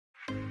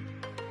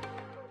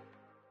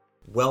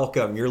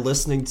Welcome. You're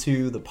listening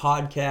to the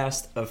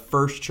podcast of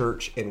First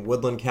Church in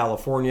Woodland,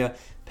 California,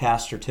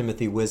 Pastor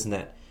Timothy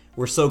Wisnett.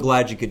 We're so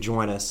glad you could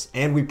join us,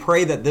 and we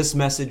pray that this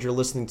message you're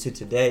listening to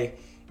today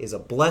is a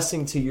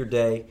blessing to your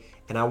day,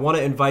 and I want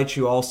to invite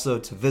you also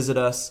to visit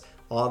us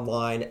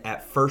online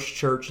at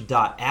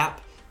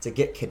firstchurch.app to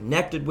get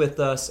connected with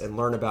us and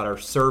learn about our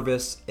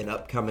service and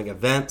upcoming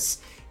events,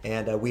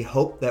 and we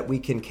hope that we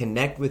can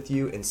connect with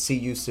you and see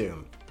you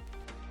soon.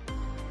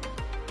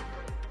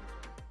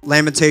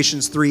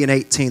 Lamentations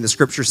 3:18, the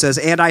scripture says,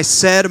 "And I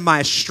said,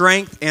 my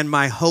strength and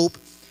my hope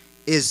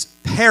is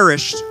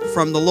perished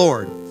from the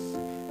Lord,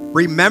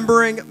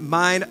 remembering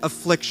mine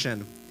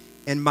affliction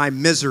and my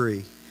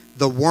misery,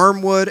 the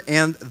wormwood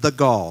and the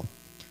gall.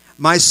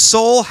 My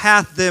soul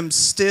hath them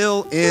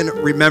still in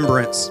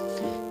remembrance,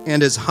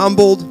 and is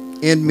humbled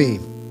in me.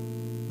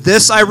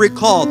 This I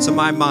recall to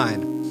my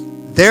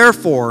mind,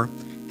 therefore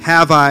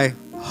have I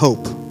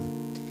hope.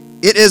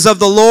 It is of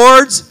the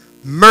Lord's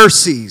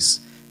mercies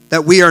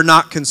that we are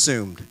not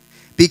consumed,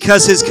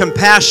 because his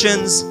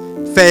compassions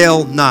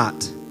fail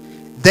not.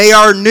 They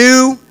are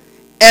new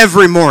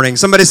every morning."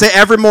 Somebody say,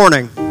 every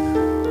morning.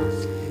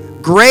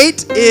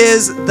 "Great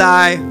is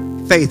thy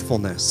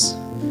faithfulness.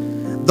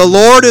 The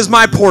Lord is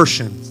my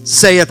portion,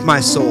 saith my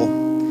soul.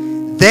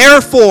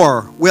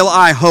 Therefore will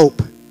I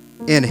hope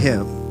in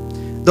him.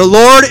 The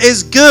Lord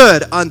is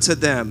good unto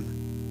them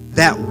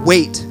that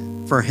wait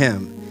for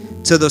him,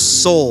 to the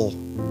soul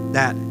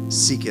that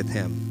seeketh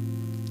him."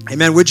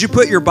 Amen. Would you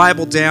put your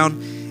Bible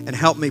down and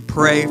help me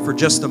pray for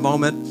just a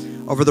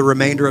moment over the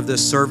remainder of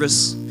this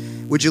service?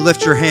 Would you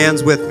lift your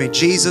hands with me?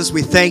 Jesus,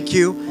 we thank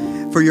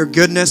you for your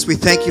goodness. We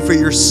thank you for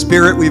your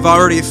spirit. We've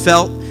already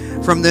felt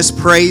from this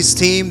praise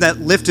team that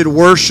lifted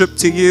worship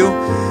to you.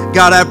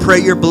 God, I pray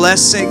your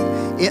blessing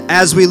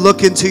as we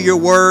look into your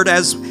word,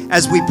 as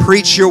we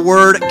preach your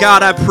word.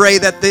 God, I pray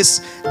that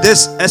this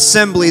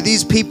assembly,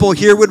 these people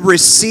here would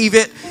receive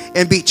it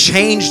and be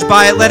changed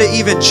by it. Let it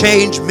even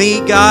change me,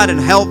 God, and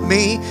help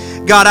me.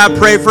 God, I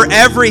pray for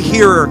every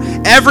hearer,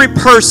 every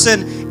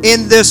person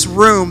in this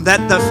room, that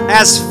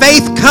as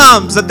faith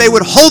comes, that they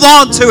would hold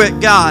on to it,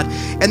 God,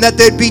 and that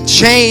they'd be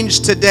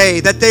changed today,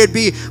 that they'd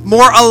be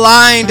more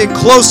aligned and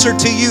closer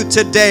to you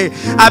today.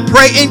 I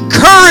pray,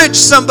 encourage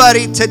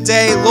somebody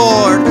today,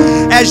 Lord,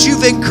 as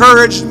you've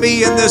encouraged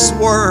me in this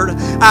word.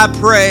 I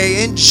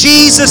pray in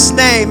Jesus'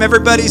 name.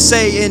 Everybody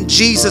say, in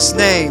Jesus'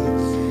 name.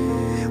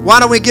 Why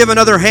don't we give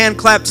another hand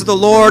clap to the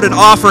Lord and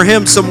offer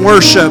him some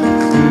worship?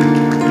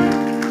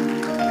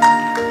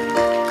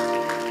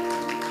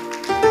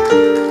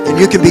 And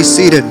you can be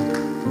seated.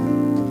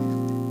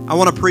 I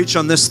want to preach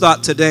on this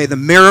thought today, the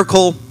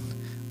miracle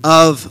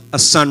of a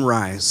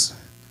sunrise.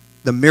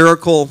 The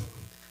miracle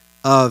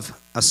of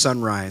a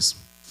sunrise.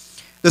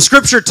 The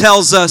scripture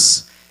tells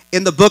us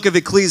in the book of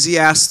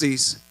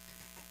Ecclesiastes,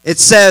 it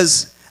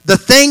says, "The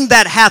thing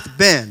that hath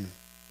been,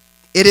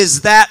 it is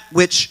that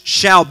which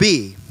shall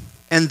be.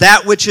 And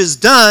that which is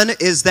done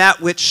is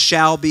that which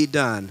shall be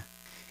done.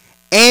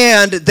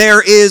 And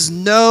there is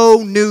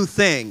no new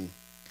thing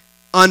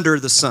under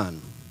the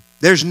sun."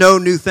 There's no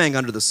new thing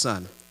under the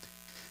sun.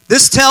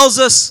 This tells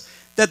us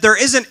that there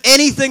isn't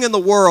anything in the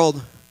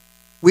world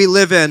we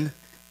live in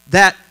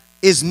that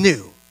is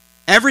new.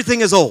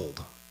 Everything is old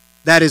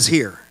that is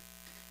here.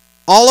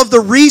 All of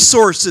the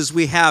resources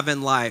we have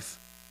in life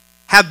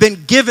have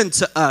been given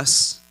to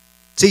us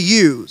to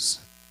use.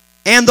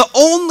 And the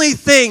only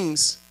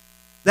things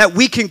that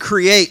we can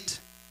create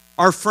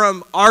are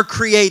from our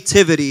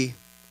creativity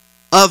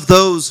of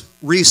those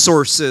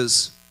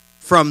resources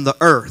from the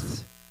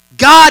earth.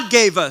 God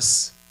gave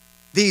us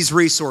these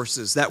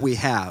resources that we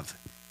have.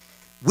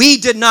 We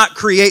did not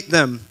create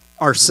them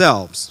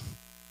ourselves.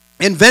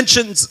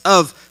 Inventions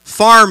of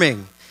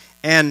farming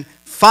and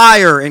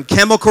fire and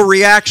chemical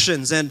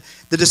reactions and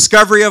the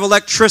discovery of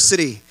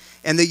electricity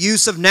and the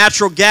use of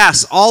natural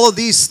gas, all of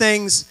these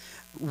things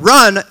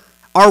run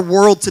our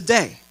world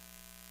today.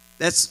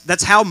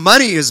 That's how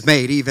money is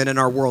made even in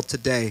our world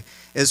today,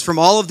 is from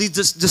all of these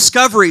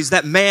discoveries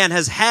that man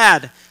has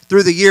had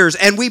through the years.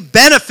 And we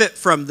benefit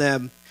from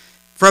them,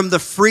 from the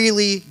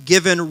freely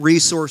given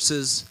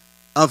resources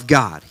of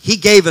God. He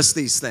gave us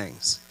these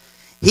things.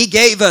 He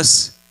gave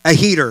us a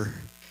heater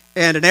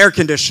and an air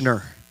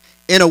conditioner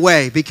in a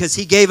way, because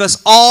he gave us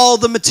all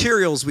the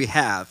materials we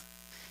have.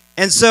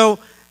 And so,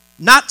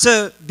 not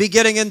to be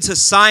getting into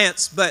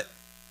science, but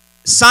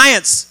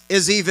science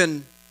is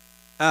even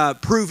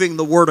proving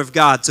the Word of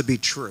God to be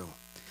true.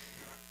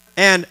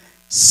 And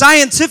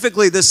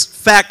scientifically, this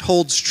fact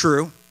holds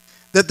true,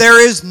 that there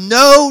is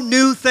no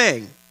new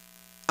thing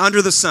under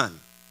the sun.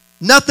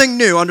 Nothing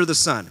new under the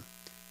sun.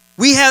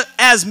 We have,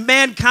 as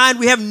mankind,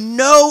 we have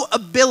no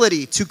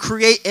ability to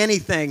create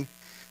anything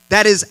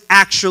that is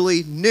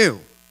actually new.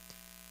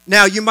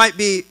 Now, you might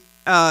be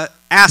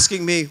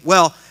asking me,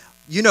 well,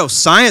 you know,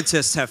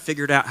 scientists have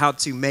figured out how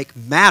to make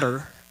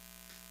matter,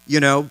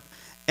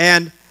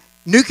 and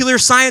nuclear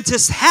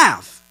scientists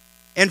have,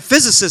 and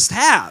physicists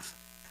have,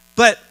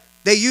 but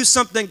they use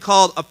something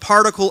called a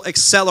particle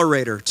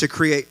accelerator to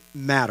create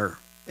matter.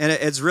 And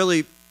it's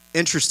really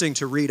interesting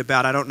to read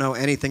about. I don't know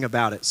anything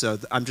about it, so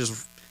I'm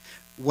just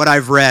what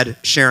I've read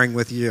sharing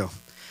with you.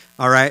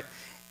 All right?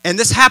 And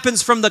this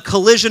happens from the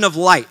collision of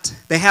light.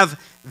 They have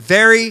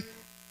very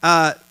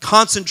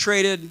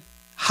concentrated,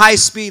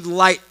 high-speed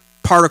light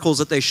particles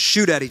that they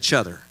shoot at each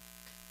other.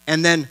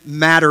 And then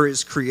matter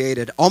is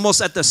created,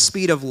 almost at the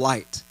speed of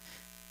light.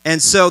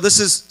 And so this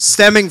is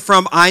stemming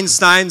from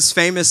Einstein's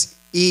famous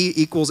E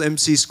equals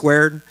mc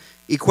squared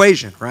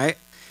equation, right?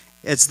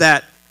 It's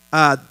that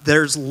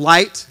there's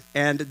light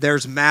and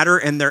there's matter,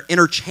 and they're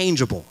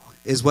interchangeable,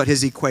 is what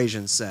his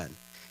equation said.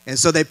 And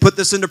so they put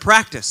this into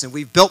practice, and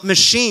we've built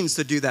machines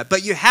to do that.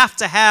 But you have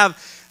to have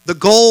the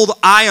gold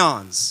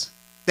ions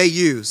they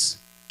use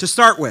to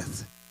start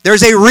with.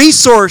 There's a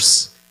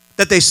resource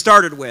that they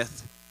started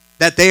with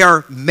that they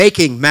are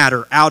making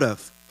matter out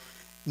of.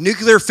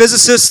 Nuclear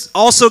physicists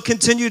also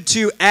continued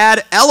to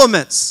add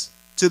elements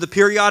to the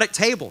periodic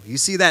table. You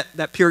see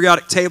that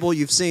periodic table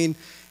you've seen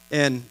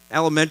in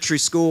elementary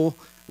school,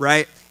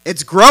 right?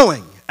 It's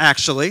growing,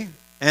 actually,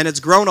 and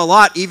it's grown a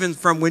lot even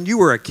from when you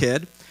were a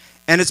kid.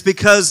 And it's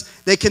because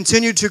they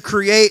continue to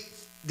create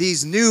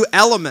these new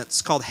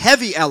elements called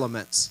heavy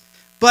elements.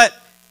 But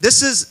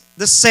this is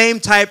the same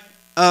type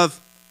of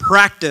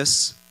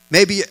practice.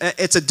 Maybe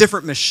it's a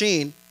different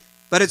machine,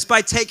 but it's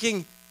by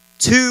taking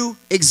two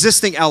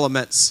existing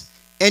elements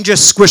and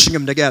just squishing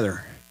them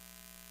together.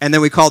 And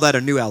then we call that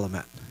a new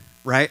element,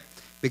 right?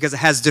 Because it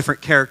has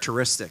different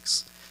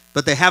characteristics.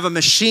 But they have a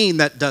machine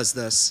that does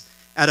this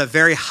at a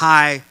very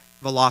high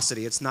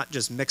velocity. It's not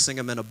just mixing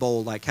them in a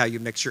bowl like how you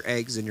mix your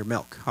eggs in your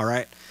milk, all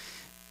right?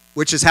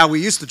 Which is how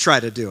we used to try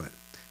to do it.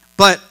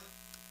 But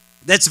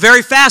that's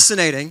very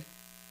fascinating,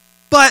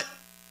 but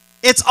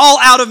it's all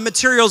out of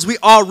materials we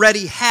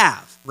already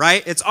have,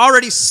 right? It's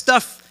already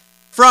stuff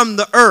from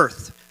the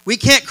earth. We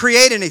can't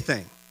create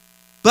anything.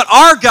 But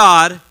our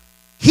God,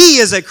 He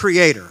is a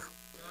creator.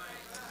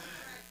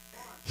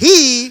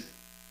 He,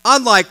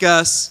 unlike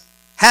us,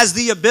 has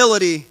the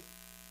ability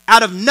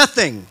out of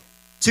nothing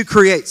to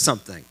create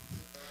something.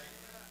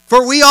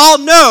 For we all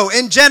know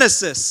in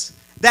Genesis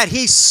that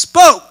He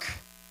spoke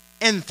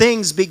and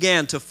things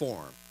began to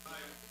form.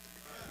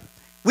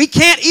 We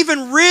can't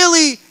even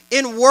really,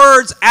 in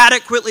words,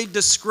 adequately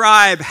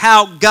describe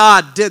how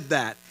God did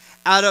that.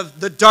 Out of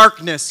the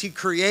darkness, He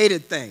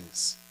created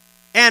things.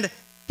 And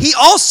He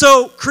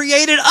also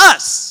created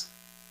us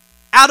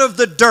out of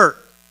the dirt.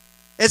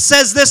 It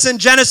says this in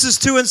Genesis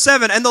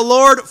 2:7, "And the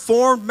Lord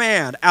formed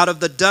man out of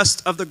the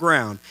dust of the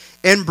ground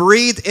and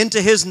breathed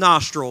into his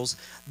nostrils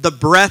the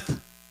breath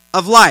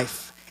of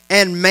life.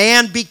 And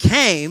man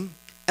became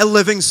a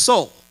living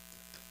soul."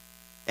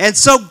 And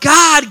so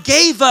God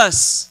gave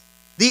us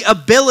the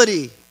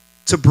ability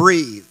to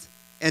breathe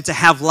and to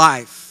have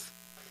life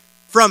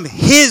from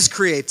His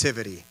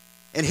creativity.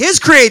 And His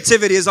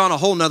creativity is on a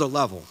whole nother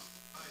level.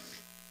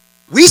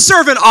 We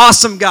serve an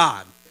awesome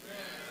God.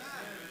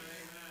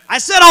 I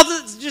said all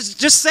this,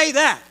 just say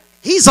that.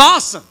 He's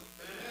awesome.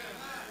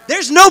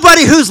 There's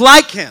nobody who's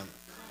like Him.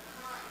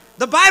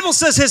 The Bible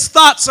says His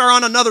thoughts are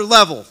on another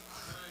level,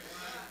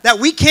 that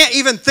we can't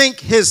even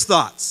think His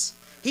thoughts.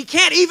 He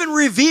can't even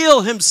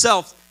reveal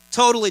Himself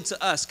totally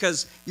to us,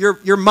 because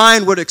your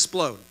mind would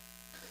explode.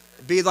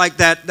 It'd be like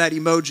that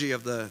emoji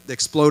of the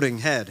exploding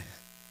head.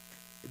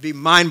 It'd be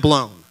mind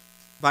blown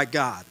by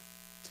God.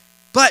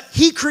 But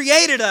He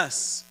created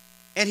us,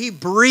 and He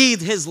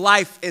breathed His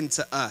life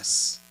into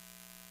us.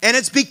 And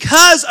it's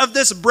because of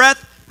this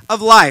breath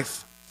of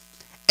life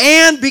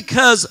and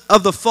because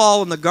of the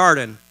fall in the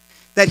garden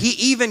that He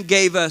even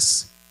gave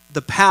us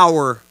the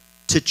power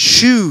to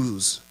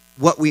choose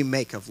what we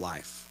make of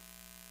life.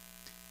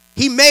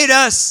 He made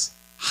us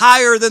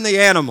higher than the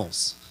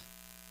animals.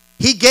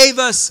 He gave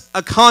us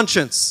a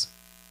conscience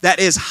that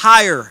is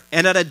higher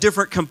and at a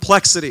different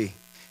complexity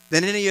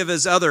than any of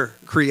His other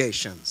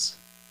creations.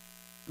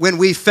 When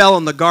we fell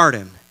in the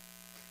garden,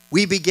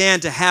 we began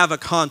to have a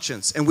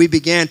conscience, and we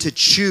began to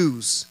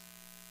choose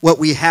what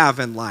we have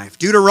in life.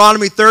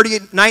 Deuteronomy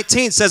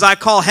 30:19 says, "I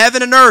call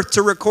heaven and earth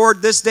to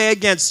record this day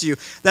against you,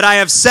 that I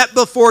have set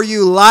before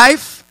you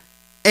life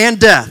and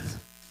death,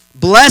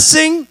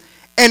 blessing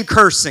and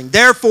cursing.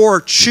 Therefore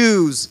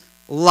choose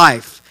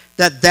life,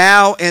 that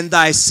thou and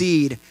thy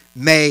seed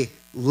may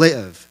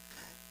live."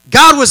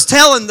 God was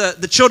telling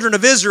the children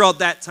of Israel at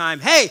that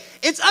time, hey,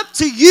 it's up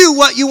to you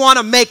what you want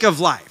to make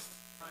of life.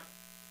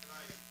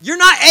 You're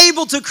not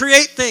able to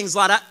create things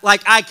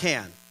like I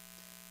can,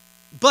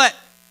 but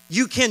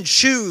you can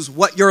choose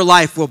what your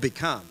life will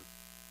become.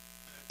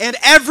 And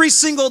every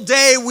single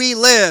day we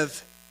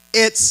live,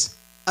 it's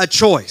a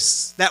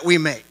choice that we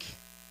make.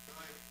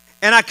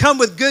 And I come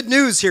with good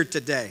news here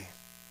today.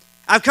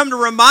 I've come to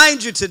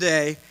remind you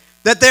today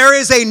that there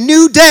is a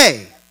new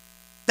day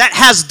that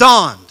has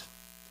dawned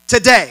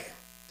today.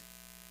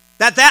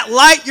 That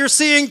light you're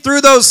seeing through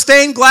those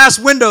stained glass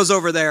windows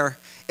over there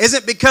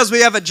isn't because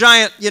we have a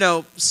giant,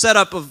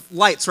 setup of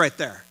lights right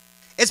there.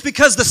 It's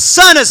because the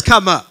sun has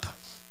come up.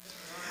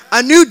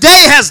 A new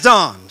day has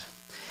dawned.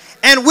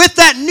 And with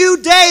that new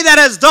day that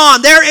has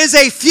dawned, there is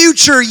a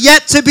future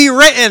yet to be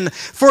written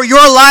for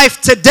your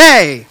life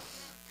today.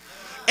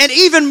 And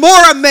even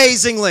more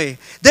amazingly,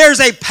 there's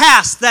a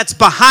past that's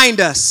behind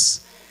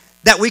us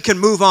that we can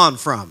move on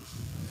from.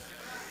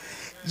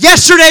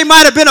 Yesterday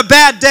might have been a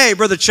bad day,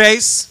 Brother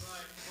Chase.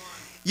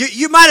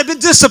 You might have been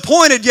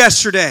disappointed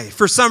yesterday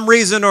for some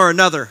reason or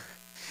another.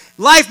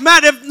 Life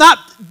might have not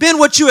been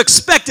what you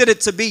expected it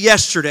to be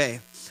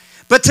yesterday.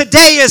 But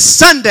today is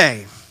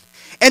Sunday,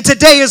 and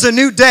today is a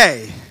new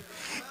day.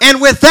 And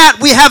with that,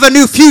 we have a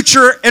new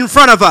future in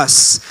front of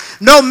us.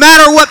 No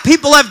matter what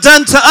people have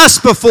done to us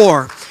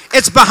before,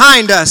 it's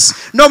behind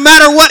us. No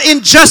matter what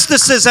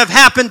injustices have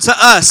happened to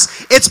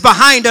us, it's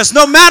behind us.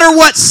 No matter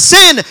what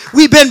sin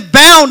we've been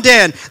bound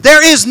in,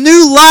 there is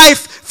new life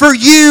for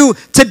you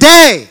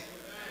today.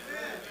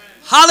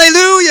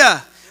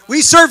 Hallelujah.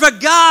 We serve a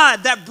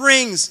God that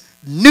brings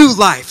new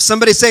life.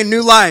 Somebody say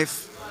new life.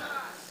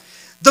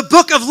 The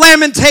book of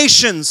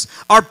Lamentations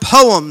are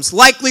poems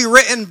likely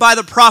written by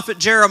the prophet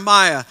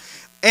Jeremiah.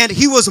 And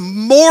he was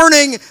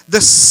mourning the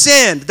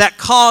sin that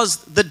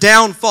caused the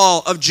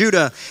downfall of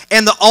Judah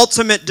and the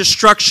ultimate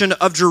destruction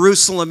of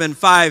Jerusalem in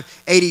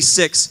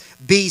 586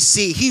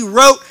 BC. He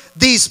wrote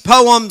these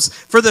poems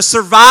for the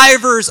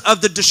survivors of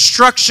the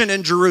destruction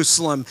in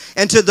Jerusalem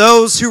and to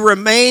those who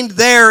remained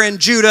there in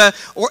Judah,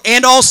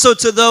 and also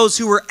to those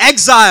who were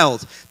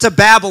exiled to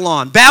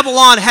Babylon.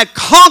 Babylon had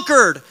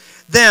conquered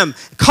them,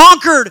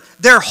 conquered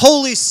their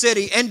holy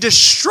city and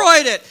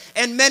destroyed it,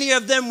 and many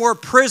of them were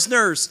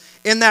prisoners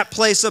in that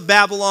place of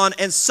Babylon,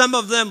 and some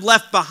of them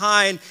left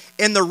behind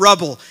in the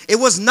rubble. It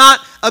was not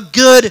a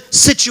good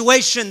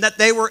situation that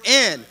they were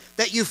in,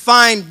 that you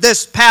find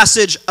this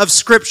passage of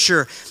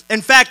Scripture.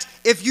 In fact,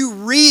 if you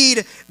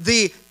read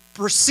the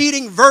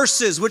preceding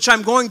verses, which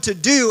I'm going to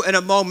do in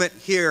a moment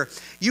here,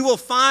 you will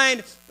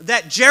find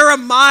that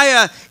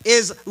Jeremiah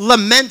is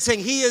lamenting.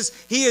 He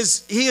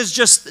is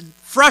just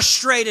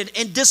frustrated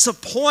and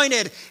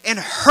disappointed and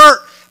hurt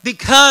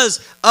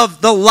because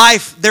of the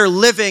life they're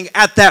living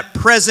at that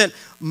present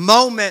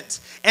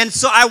moment. And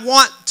so I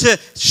want to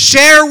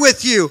share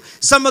with you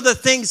some of the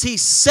things he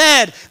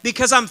said,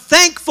 because I'm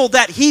thankful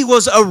that he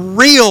was a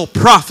real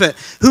prophet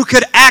who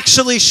could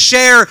actually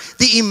share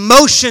the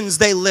emotions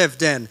they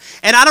lived in.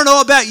 And I don't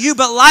know about you,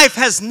 but life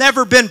has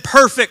never been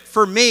perfect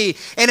for me,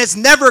 and it's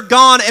never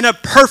gone in a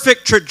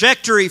perfect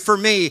trajectory for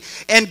me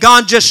and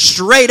gone just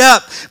straight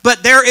up.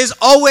 But there is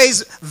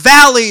always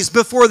valleys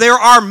before there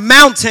are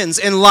mountains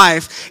in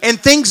life, and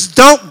things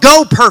don't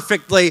go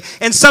perfectly.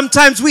 And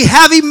sometimes we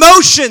have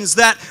emotions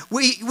that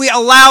we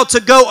allow to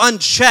go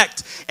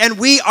unchecked, and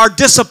we are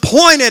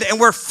disappointed and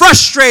we're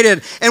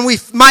frustrated, and we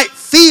might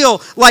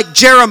feel like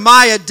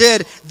Jeremiah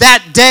did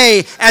that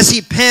day as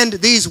he penned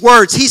these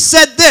words. He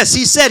said this,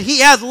 he said, "He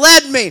hath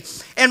led me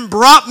and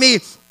brought me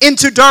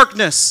into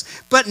darkness,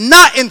 but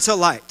not into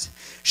light.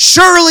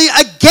 Surely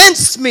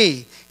against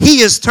me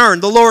he is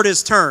turned," the Lord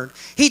is turned.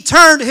 "He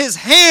turned his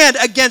hand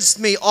against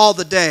me all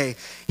the day."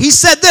 He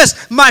said this,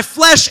 "My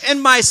flesh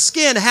and my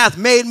skin hath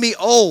made me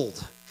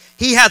old.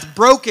 He hath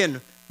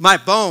broken my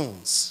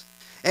bones."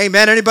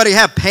 Amen. Anybody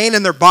have pain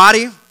in their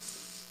body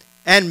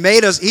and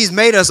he's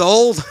made us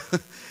old?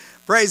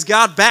 Praise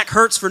God. Back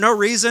hurts for no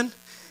reason.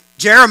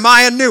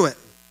 Jeremiah knew it.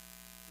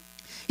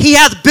 "He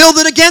hath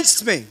builded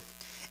against me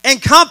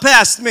and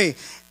compassed me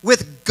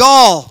with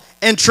gall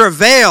and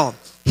travail.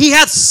 He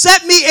hath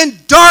set me in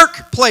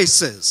dark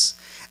places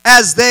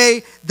as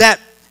they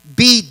that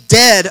be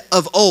dead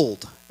of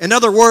old." In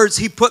other words,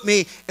 he put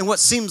me in what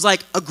seems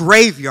like a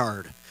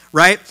graveyard,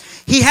 right?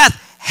 "He hath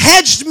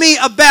hedged me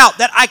about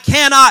that I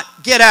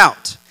cannot get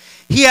out.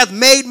 He hath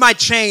made my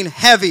chain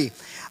heavy.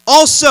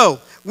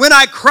 Also, when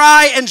I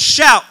cry and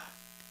shout,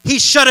 he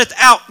shutteth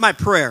out my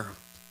prayer.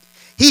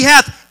 He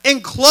hath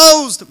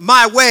enclosed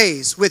my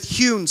ways with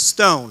hewn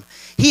stone.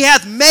 He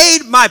hath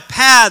made my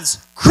paths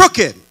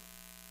crooked.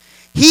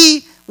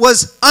 He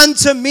was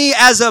unto me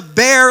as a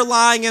bear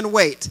lying in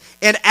wait,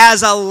 and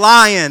as a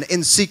lion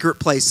in secret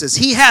places.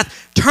 He hath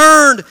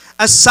turned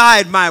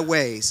aside my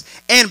ways,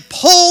 and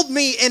pulled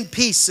me in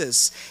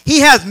pieces. He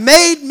hath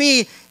made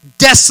me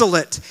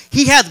desolate.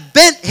 He hath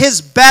bent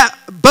his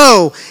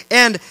bow,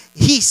 and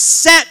he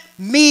set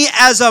me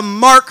as a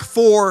mark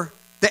for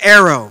the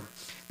arrow."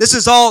 This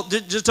is all,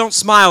 just don't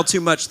smile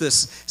too much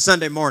this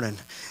Sunday morning.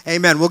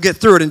 Amen. We'll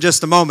get through it in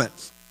just a moment.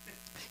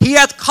 "He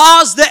hath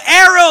caused the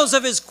arrows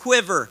of his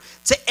quiver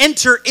to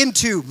enter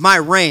into my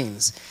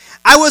reins.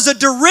 I was a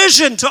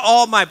derision to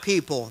all my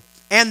people,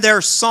 and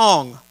their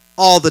song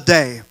all the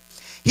day.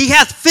 He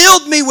hath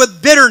filled me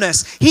with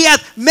bitterness. He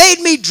hath made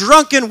me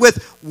drunken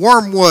with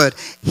wormwood.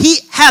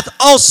 He hath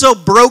also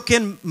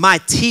broken my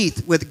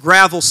teeth with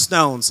gravel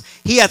stones.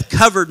 He hath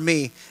covered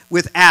me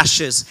with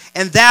ashes.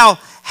 And thou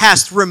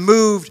hast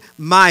removed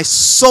my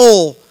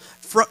soul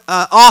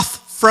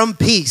off from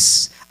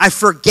peace. I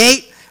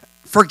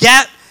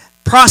forget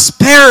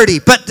prosperity."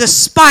 But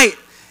despite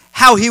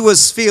how he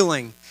was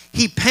feeling,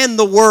 he penned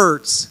the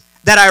words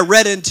that I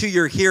read into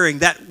your hearing,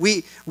 that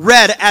we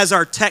read as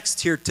our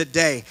text here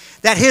today,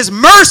 that his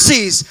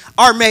mercies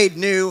are made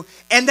new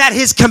and that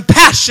his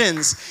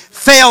compassions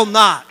fail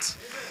not.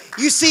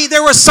 You see,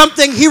 there was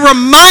something he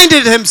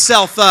reminded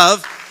himself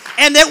of,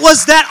 And it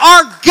was that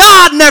our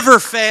God never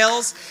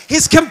fails,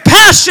 His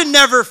compassion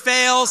never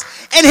fails,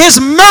 and His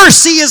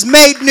mercy is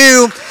made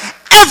new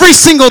every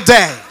single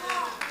day.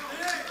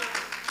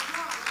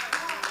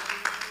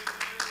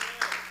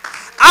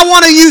 I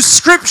want to use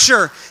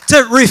Scripture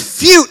to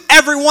refute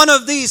every one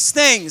of these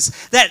things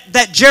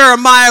that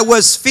Jeremiah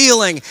was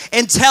feeling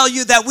and tell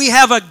you that we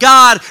have a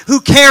God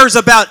who cares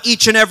about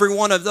each and every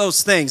one of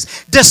those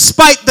things.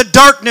 Despite the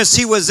darkness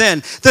he was in,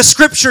 the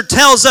Scripture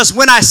tells us,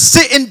 when I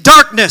sit in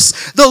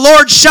darkness, the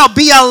Lord shall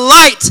be a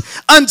light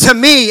unto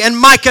me, in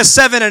Micah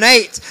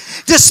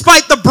 7:8.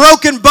 Despite the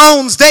broken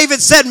bones,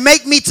 David said,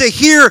 make me to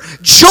hear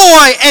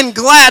joy and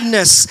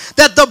gladness,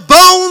 that the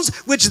bones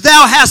which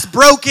thou hast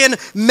broken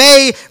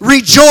may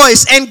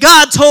rejoice. And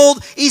God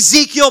told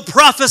Ezekiel,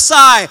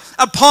 prophesy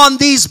upon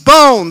these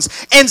bones,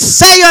 and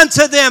say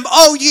unto them,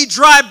 O ye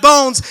dry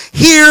bones,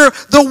 hear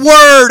the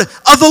word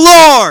of the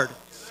Lord.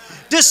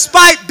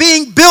 Despite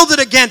being builded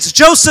against,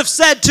 Joseph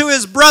said to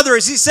his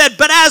brothers, he said,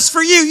 but as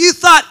for you, you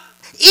thought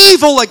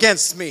evil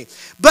against me,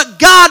 but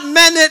God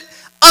meant it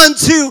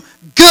unto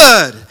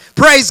good.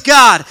 Praise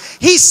God.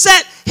 He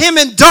set him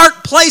in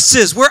dark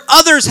places where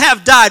others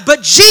have died.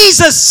 But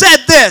Jesus said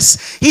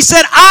this. He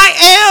said, I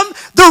am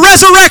the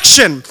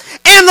resurrection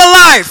and the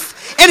life.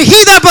 And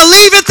he that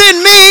believeth in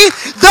me,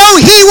 though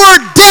he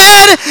were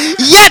dead,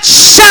 yet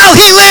shall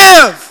he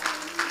live.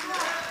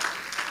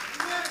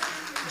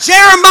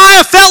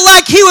 Jeremiah felt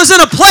like he was in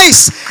a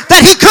place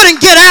that he couldn't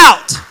get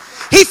out.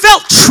 He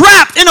felt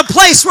trapped in a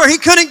place where he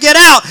couldn't get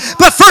out.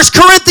 But 1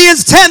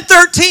 Corinthians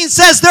 10:13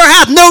 says, there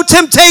hath no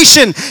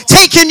temptation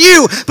taken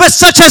you, but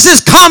such as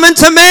is common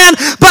to man.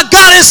 But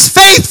God is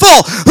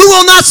faithful, who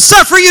will not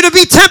suffer you to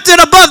be tempted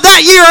above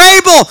that ye are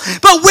able,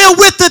 but will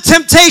with the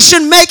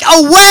temptation make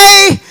a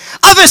way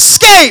of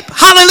escape.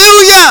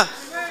 Hallelujah.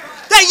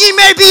 That ye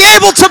may be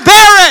able to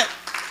bear it.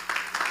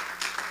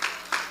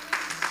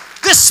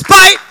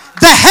 Despite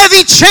the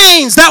heavy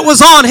chains that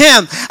was on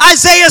him,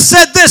 Isaiah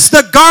said this,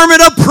 the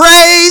garment of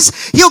praise,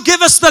 he'll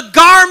give us the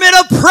garment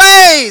of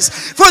praise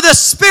for the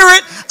spirit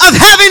of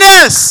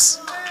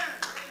heaviness.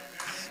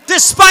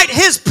 Despite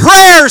his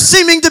prayers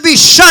seeming to be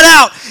shut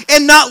out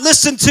and not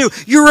listened to.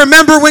 You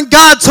remember when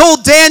God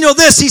told Daniel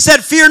this, he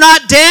said, fear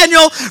not,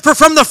 Daniel, for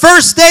from the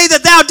first day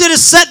that thou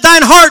didst set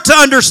thine heart to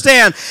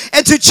understand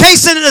and to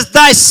chasten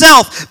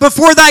thyself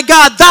before thy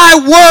God, thy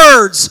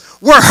words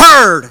were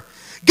heard.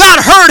 God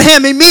heard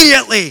him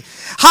immediately.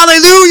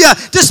 Hallelujah.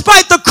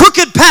 Despite the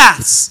crooked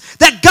paths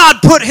that God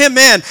put him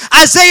in.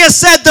 Isaiah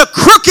said, the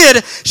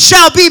crooked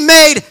shall be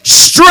made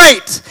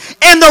straight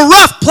and the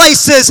rough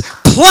places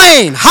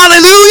plain.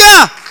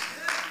 Hallelujah.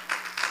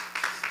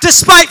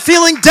 Despite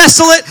feeling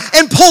desolate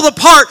and pulled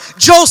apart,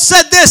 Joel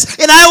said this,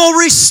 and I will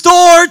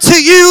restore to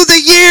you the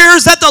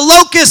years that the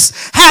locust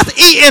hath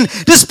eaten.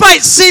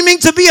 Despite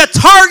seeming to be a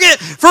target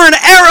for an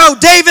arrow,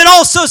 David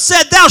also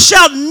said, thou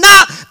shalt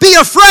not be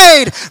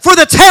afraid for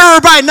the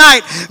terror by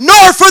night,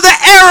 nor for the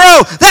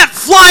arrow that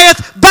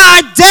flieth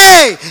by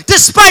day.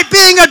 Despite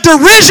being a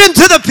derision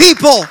to the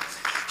people.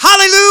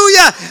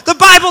 Hallelujah. The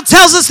Bible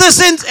tells us this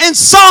in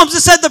Psalms.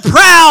 It said, the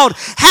proud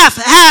hath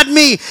had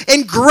me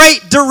in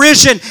great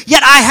derision,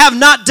 yet I have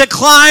not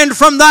declined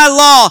from thy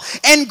law,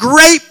 and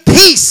great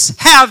peace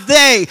have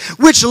they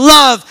which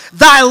love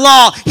thy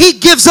law. He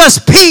gives us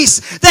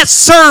peace that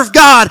serve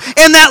God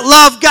and that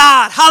love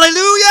God.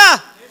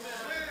 Hallelujah.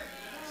 Amen.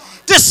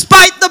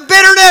 Despite the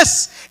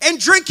bitterness and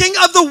drinking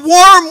of the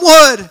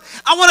wormwood,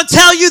 I want to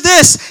tell you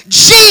this,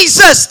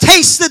 Jesus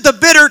tasted the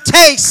bitter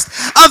taste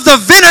of the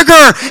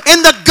vinegar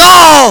and the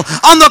gall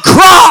on the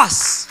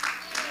cross.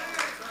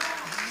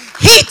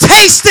 He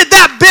tasted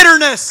that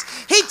bitterness.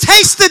 He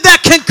tasted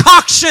that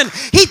concoction.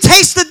 He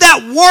tasted that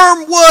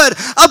wormwood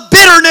of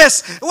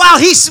bitterness while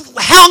he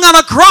hung on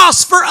a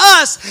cross for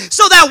us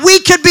so that we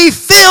could be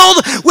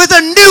filled with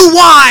a new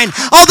wine.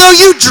 Although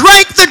you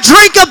drank the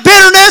drink of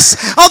bitterness,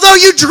 although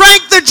you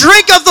drank the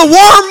drink of the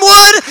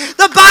wormwood,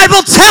 the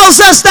Bible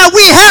tells us that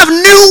we have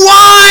new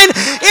wine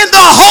in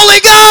the Holy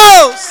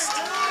Ghost.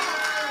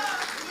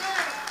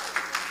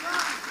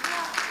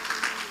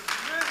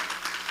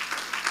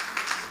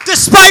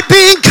 Despite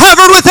being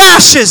covered with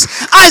ashes,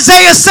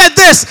 Isaiah said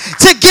this,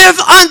 to give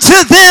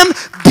unto them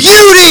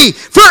beauty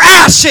for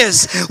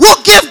ashes.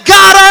 We'll give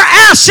God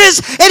our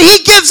ashes and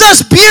he gives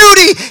us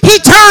beauty. He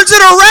turns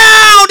it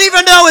around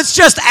even though it's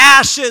just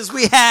ashes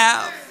we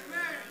have.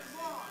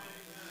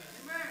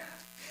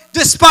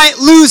 Despite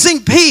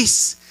losing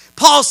peace,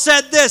 Paul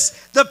said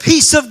this, the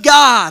peace of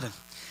God,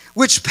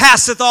 which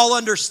passeth all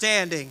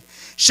understanding,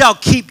 shall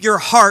keep your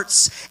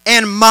hearts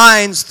and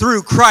minds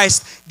through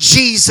Christ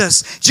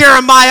Jesus.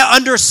 Jeremiah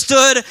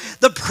understood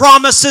the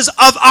promises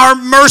of our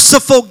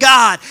merciful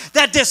God,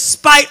 that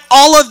despite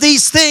all of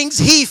these things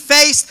he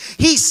faced,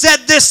 he said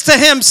this to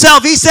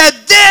himself. He said,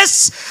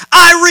 this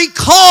I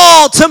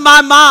recall to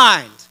my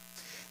mind.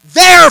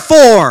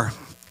 Therefore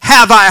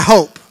have I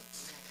hope.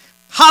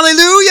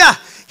 Hallelujah.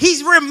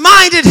 He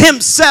reminded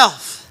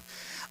himself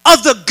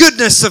of the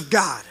goodness of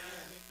God.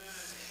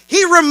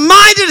 He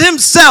reminded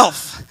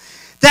himself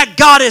that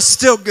God is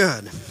still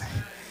good.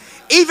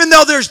 Even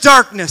though there's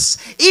darkness,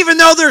 even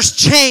though there's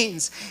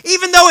chains,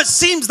 even though it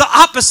seems the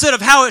opposite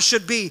of how it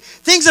should be,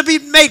 things have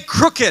been made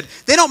crooked.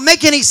 They don't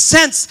make any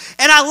sense,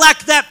 and I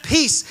lack that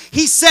peace.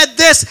 He said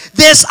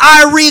this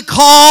I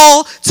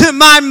recall to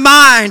my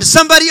mind.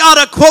 Somebody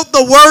ought to quote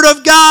the Word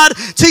of God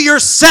to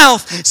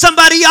yourself.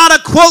 Somebody ought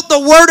to quote the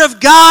Word of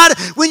God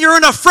when you're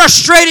in a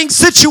frustrating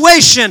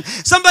situation.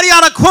 Somebody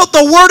ought to quote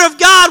the Word of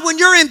God when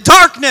you're in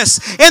darkness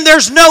and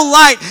there's no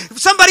light.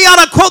 Somebody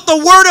ought to quote the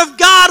Word of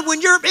God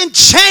when you're in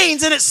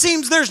chains and it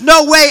seems there's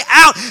no way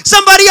out.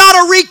 Somebody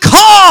ought to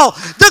recall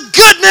the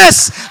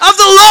goodness of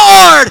the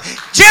Lord.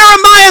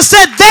 Jeremiah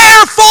said,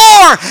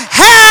 therefore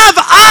have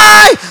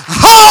I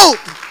hope.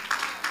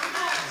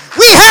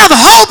 We have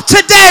hope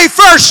today,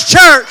 First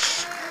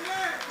Church.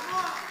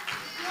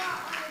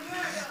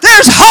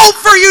 There's hope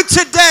for you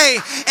today,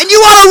 and you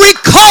ought to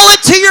recall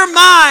it to your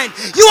mind.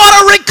 You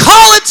ought to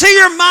recall it to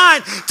your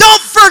mind.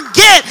 Don't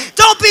forget.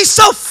 Don't be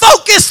so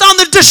focused on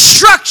the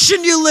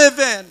destruction you live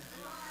in.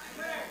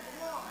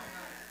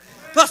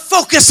 But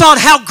focus on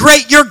how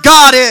great your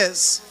God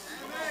is.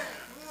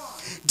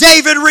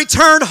 David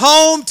returned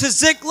home to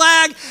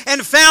Ziklag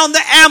and found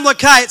the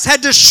Amalekites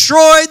had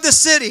destroyed the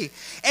city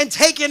and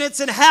taken its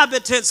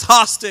inhabitants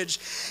hostage.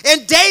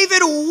 And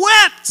David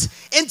wept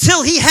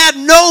until he had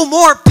no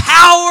more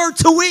power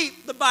to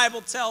weep, the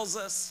Bible tells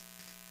us.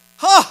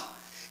 Oh,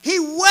 he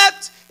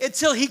wept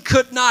until he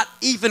could not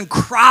even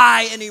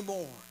cry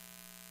anymore.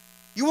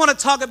 You want to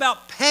talk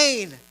about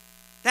pain?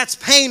 That's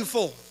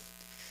painful.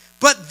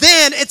 But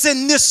then it's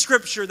in this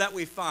scripture that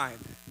we find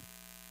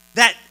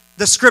that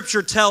the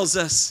scripture tells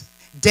us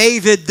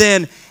David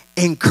then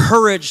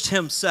encouraged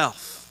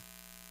himself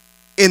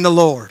in the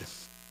Lord.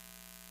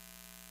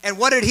 And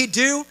what did he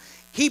do?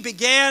 He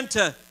began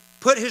to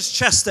put his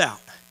chest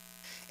out.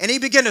 And he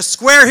began to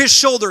square his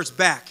shoulders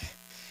back.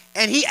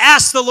 And he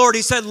asked the Lord,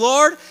 he said,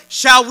 Lord,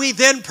 shall we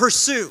then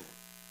pursue?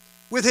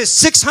 With his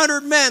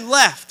 600 men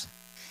left.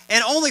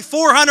 And only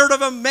 400 of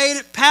them made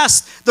it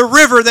past the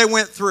river they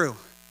went through.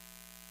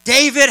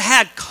 David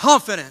had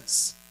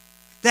confidence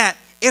that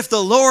if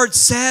the Lord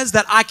says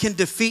that I can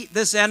defeat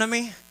this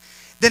enemy,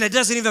 then it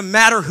doesn't even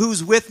matter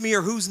who's with me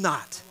or who's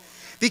not.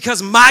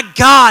 Because my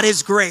God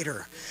is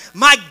greater.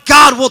 My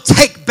God will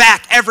take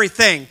back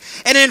everything.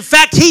 And in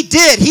fact, he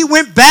did. He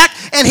went back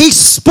and he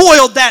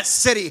spoiled that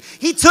city.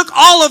 He took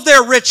all of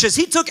their riches.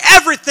 He took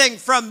everything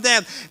from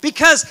them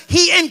because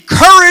he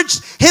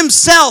encouraged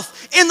himself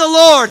in the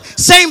Lord.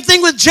 Same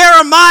thing with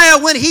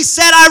Jeremiah when he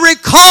said, I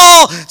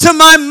recall to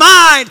my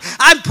mind.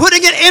 I'm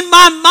putting it in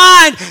my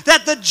mind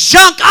that the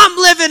junk I'm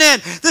living in,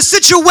 the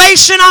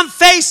situation I'm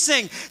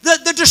facing,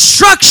 the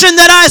destruction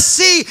that I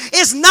see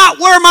is not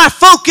where my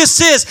focus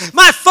is.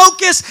 My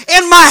focus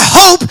and my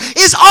hope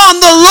is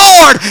on the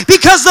Lord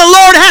because the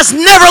Lord has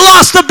never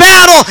lost a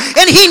battle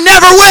and he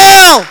never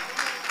will.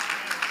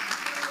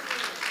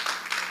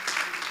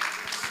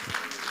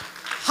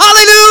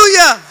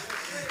 Hallelujah.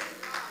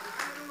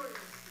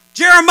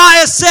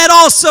 Jeremiah said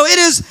also, it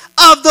is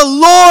of the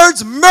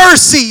Lord's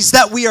mercies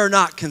that we are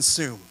not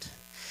consumed,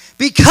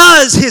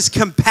 because his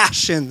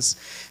compassions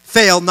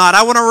fail not.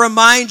 I want to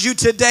remind you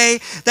today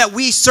that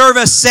we serve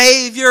a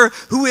Savior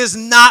who is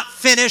not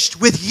finished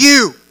with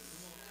you.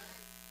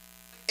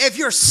 If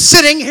you're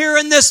sitting here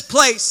in this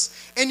place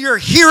and you're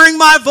hearing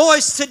my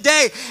voice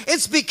today,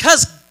 it's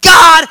because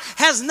God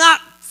has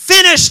not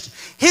finished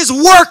his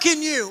work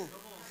in you.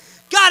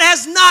 God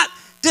has not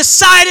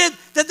decided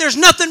that there's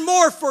nothing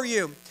more for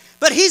you.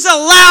 But he's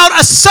allowed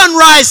a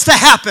sunrise to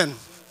happen.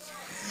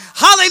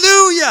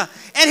 Hallelujah.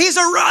 And he's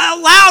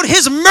allowed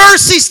his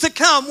mercies to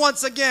come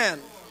once again.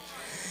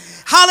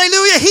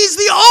 Hallelujah. He's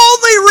the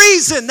only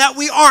reason that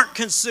we aren't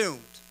consumed.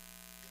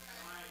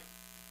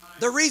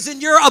 The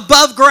reason you're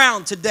above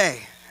ground today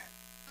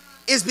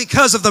is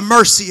because of the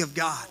mercy of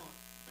God.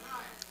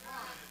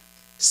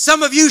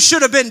 Some of you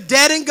should have been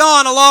dead and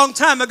gone a long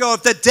time ago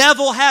if the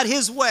devil had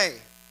his way.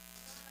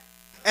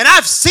 And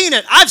I've seen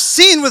it. I've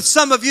seen with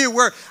some of you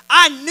where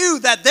I knew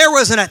that there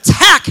was an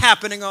attack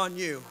happening on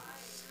you.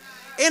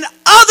 And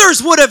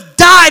others would have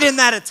died in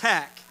that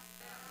attack.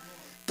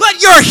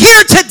 But you're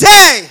here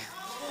today.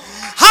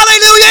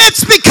 Hallelujah.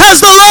 It's because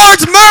the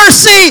Lord's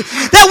mercy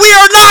that we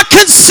are not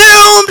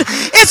consumed.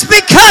 It's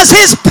because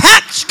his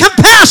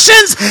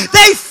compassions,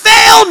 they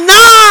fail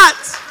not.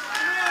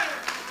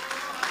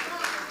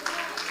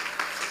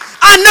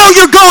 I know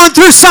you're going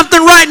through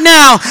something right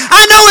now.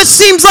 I know it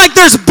seems like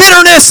there's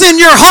bitterness in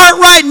your heart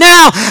right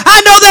now.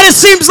 I know that it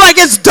seems like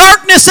it's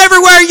darkness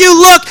everywhere you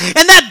look,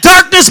 and that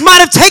darkness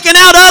might have taken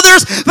out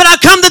others, but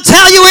I've come to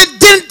tell you it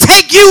didn't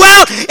take you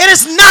out, and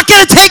it's not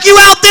going to take you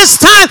out this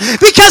time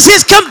because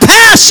his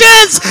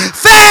compassions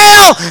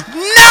fail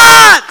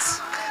not.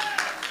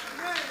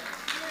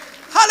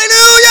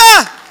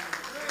 Hallelujah.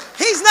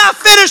 He's not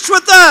finished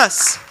with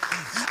us.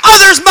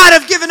 Others might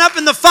have given up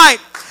in the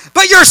fight.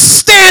 But you're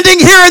standing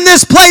here in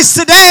this place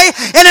today,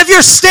 and if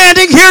you're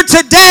standing here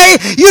today,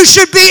 you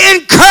should be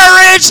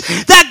encouraged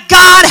that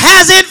God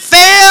hasn't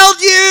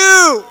failed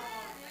you.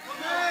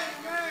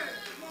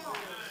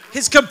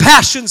 His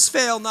compassions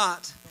fail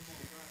not.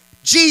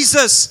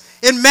 Jesus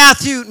In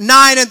Matthew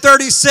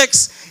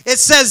 9:36, it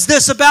says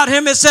this about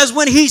him. It says,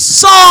 when he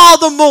saw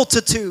the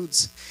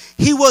multitudes,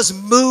 he was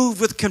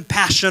moved with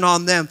compassion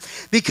on them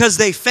because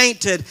they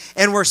fainted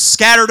and were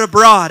scattered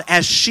abroad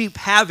as sheep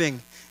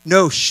having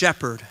no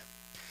shepherd.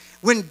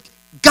 When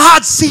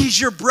God sees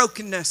your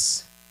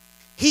brokenness,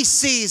 he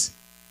sees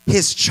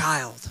his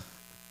child.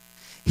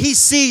 He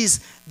sees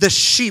the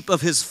sheep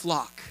of his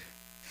flock.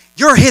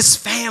 You're his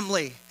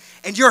family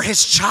and you're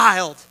his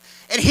child.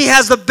 And he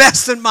has the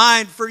best in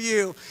mind for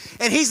you.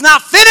 And he's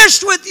not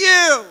finished with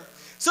you.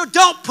 So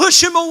don't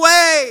push him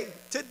away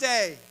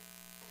today.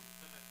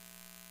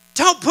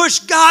 Don't push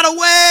God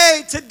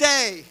away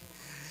today.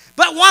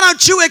 But why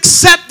don't you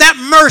accept that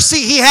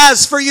mercy he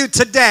has for you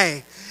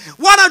today?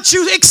 Why don't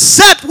you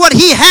accept what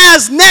he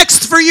has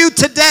next for you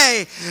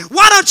today?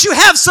 Why don't you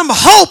have some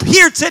hope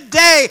here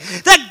today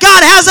that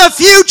God has a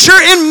future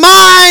in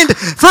mind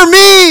for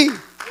me?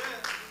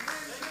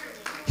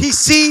 He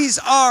sees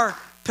our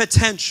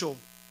potential.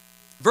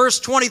 Verse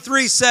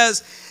 23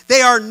 says,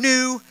 they are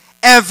new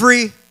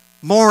every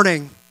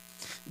morning.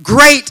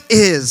 Great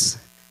is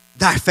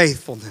thy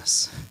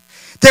faithfulness.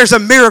 There's a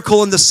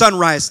miracle in the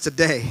sunrise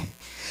today.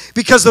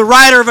 Because the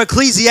writer of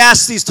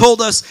Ecclesiastes told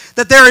us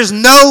that there is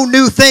no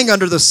new thing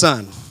under the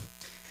sun.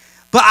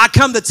 But I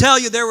come to tell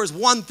you there was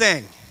one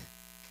thing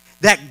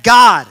that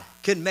God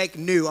can make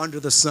new under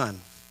the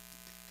sun.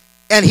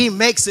 And he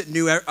makes it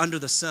new under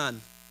the sun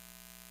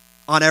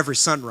on every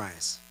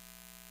sunrise.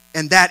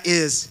 And that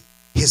is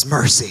his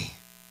mercy.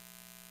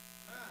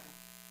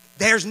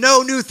 There's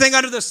no new thing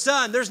under the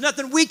sun. There's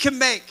nothing we can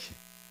make.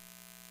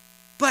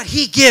 But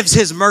he gives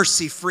his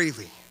mercy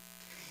freely.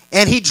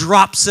 And he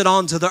drops it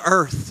onto the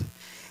earth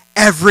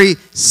every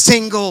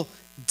single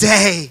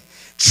day.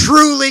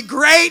 Truly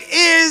great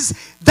is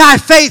thy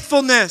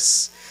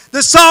faithfulness.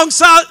 The song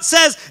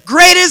says,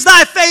 great is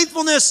thy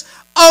faithfulness,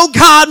 O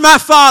God my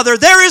Father.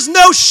 There is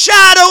no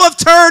shadow of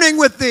turning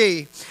with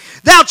thee.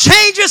 Thou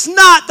changest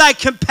not thy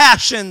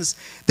compassions.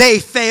 They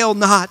fail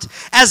not.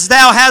 As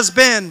thou hast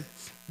been,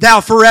 thou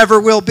forever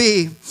will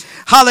be.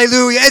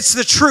 Hallelujah. It's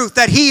the truth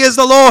that he is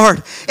the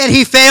Lord and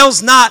he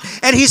fails not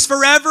and he's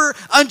forever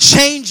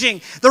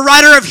unchanging. The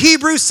writer of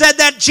Hebrews said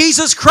that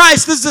Jesus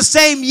Christ is the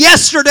same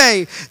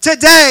yesterday,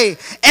 today,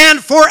 and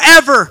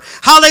forever.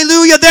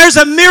 Hallelujah. There's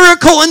a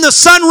miracle in the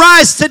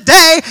sunrise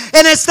today,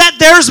 and it's that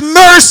there's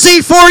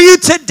mercy for you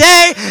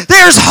today.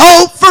 There's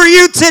hope for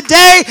you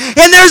today,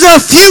 and there's a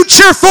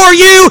future for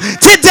you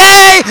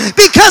today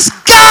because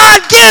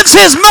God gives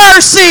his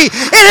mercy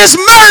and his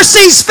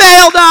mercies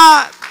fail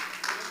not.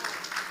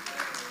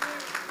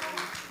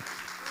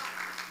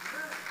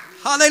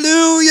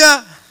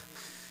 Hallelujah.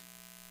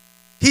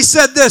 He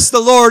said this,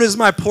 the Lord is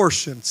my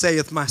portion,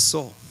 saith my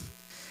soul.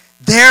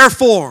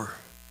 Therefore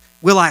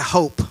will I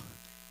hope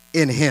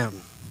in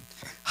him.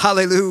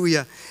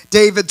 Hallelujah.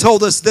 David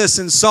told us this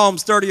in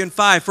Psalms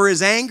 30:5. For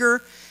his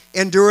anger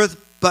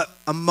endureth but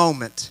a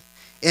moment,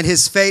 and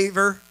his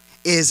favor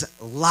is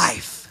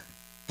life.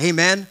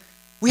 Amen.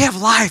 We have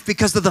life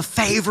because of the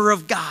favor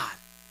of God.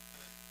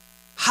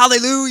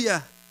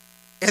 Hallelujah.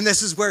 And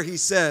this is where he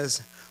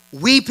says,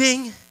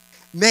 weeping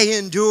may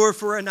endure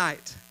for a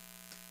night,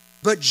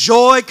 but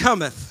joy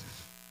cometh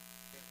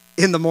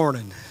in the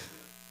morning.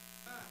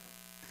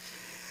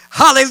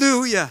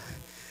 Hallelujah.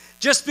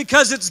 Just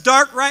because it's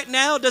dark right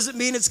now doesn't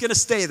mean it's going to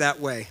stay that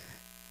way.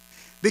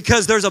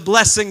 Because there's a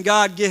blessing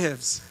God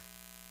gives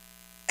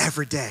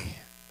every day.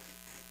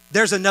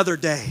 There's another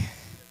day.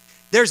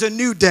 There's a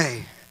new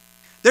day.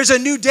 There's a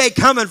new day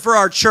coming for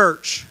our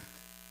church.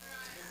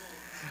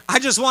 I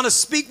just want to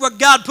speak what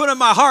God put in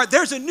my heart.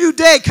 There's a new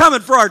day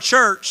coming for our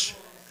church.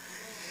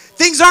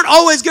 Things aren't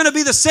always going to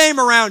be the same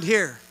around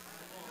here.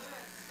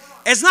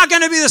 It's not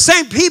going to be the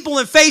same people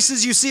and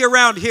faces you see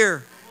around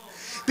here.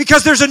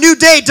 Because there's a new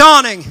day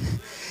dawning.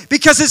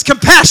 Because his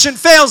compassion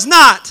fails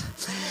not.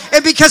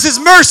 And because his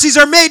mercies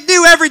are made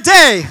new every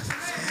day.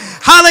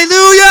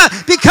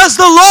 Hallelujah. Because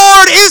the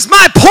Lord is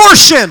my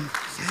portion.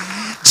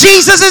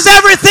 Jesus is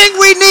everything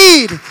we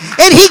need.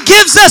 And he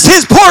gives us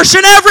his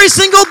portion every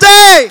single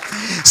day.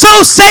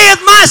 So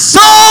saith my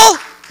soul,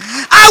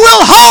 I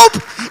will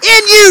hope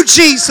in you,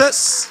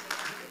 Jesus.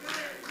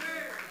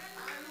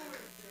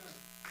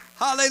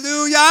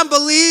 Hallelujah. I'm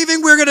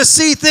believing we're going to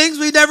see things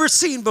we've never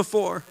seen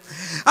before.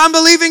 I'm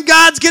believing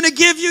God's going to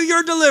give you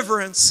your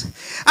deliverance.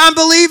 I'm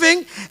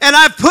believing, and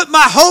I've put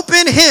my hope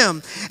in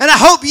him. And I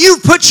hope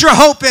you've put your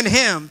hope in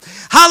him.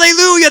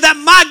 Hallelujah, that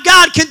my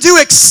God can do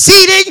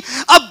exceeding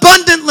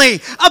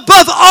abundantly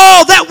above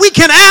all that we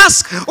can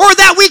ask or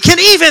that we can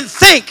even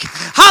think.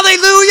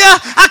 Hallelujah.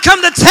 I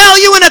come to tell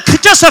you in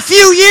just a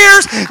few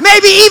years,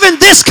 maybe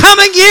even this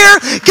coming year,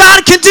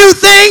 God can do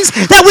things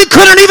that we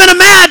couldn't even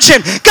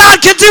imagine. God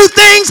can do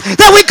things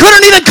that we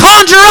couldn't even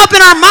conjure up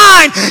in our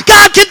mind.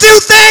 God can do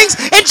things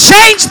and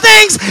change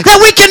things that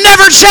we can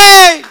never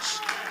change.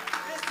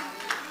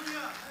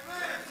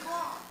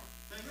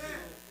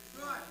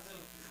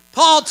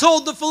 Paul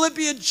told the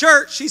Philippian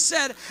church, he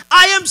said,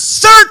 I am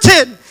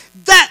certain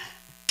that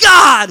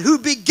God who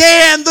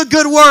began the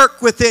good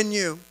work within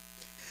you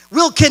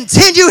will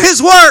continue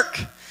his work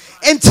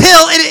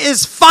until it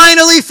is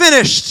finally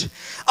finished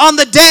on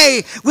the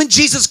day when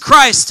Jesus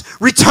Christ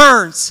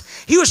returns.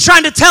 He was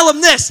trying to tell them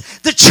this: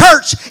 the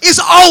church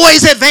is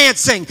always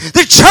advancing.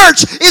 The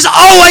church is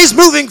always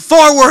moving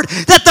forward.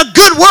 That the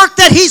good work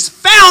that he's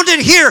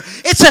founded here,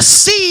 it's a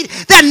seed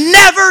that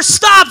never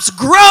stops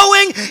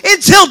growing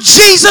until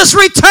Jesus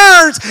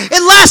returns.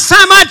 And last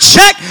time I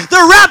checked,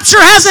 the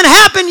rapture hasn't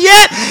happened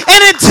yet.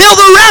 And until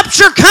the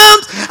rapture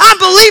comes,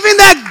 I'm believing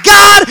that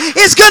God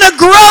is going to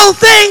grow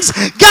things.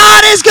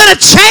 God is going to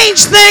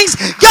change things.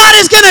 God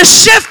is going to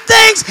shift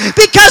things,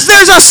 because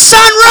there's a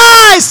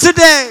sunrise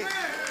today.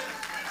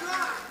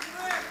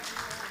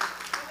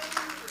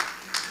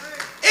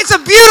 It's a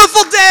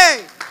beautiful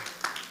day.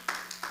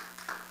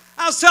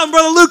 I was telling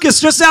Brother Lucas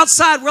just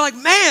outside, we're like,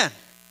 man,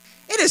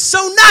 it is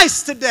so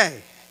nice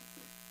today.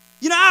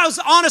 You know, I was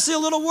honestly a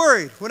little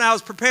worried when I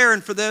was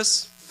preparing for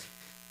this,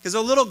 because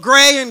a little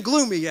gray and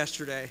gloomy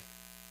yesterday.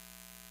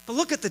 But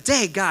look at the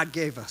day God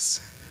gave us.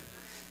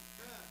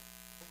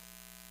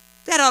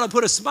 That ought to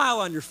put a smile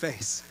on your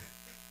face.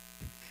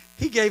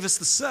 He gave us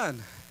the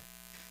sun.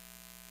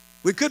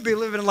 We could be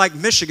living in like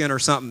Michigan or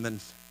something, and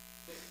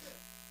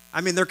I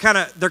mean, they're kind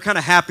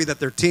of happy that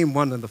their team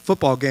won in the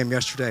football game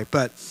yesterday,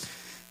 but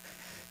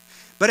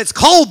it's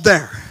cold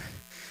there.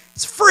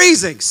 It's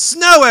freezing,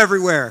 snow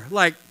everywhere.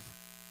 Like,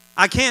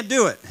 I can't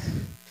do it.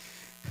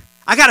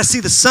 I got to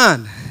see the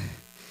sun,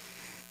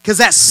 because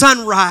that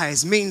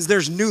sunrise means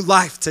there's new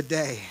life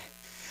today.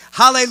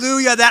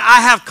 Hallelujah, that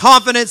I have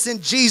confidence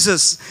in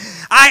Jesus.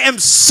 I am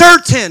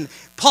certain,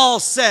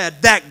 Paul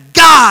said, that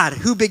God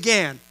who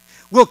began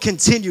will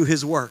continue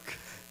his work.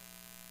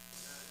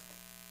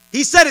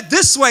 He said it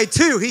this way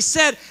too. He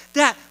said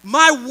that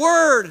my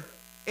word,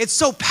 it's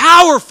so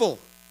powerful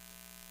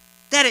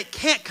that it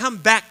can't come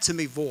back to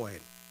me void.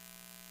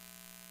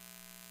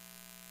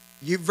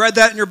 You've read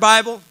that in your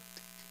Bible?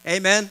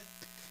 Amen.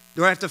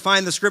 Do I have to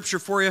find the scripture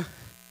for you?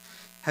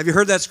 Have you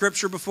heard that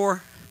scripture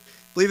before?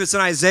 I believe it's in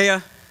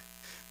Isaiah.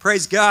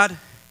 Praise God.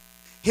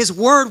 His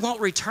word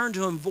won't return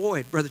to him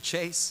void, Brother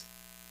Chase.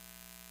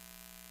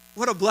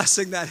 What a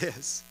blessing that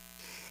is.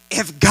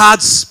 If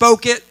God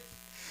spoke it,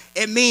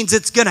 it means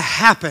it's going to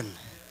happen.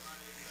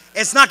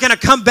 It's not going to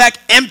come back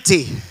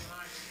empty.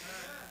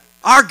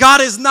 Our God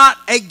is not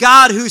a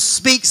God who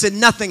speaks and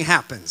nothing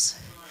happens.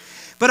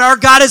 But our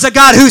God is a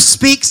God who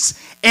speaks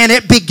and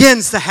it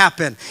begins to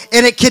happen.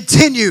 And it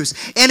continues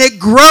and it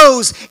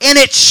grows and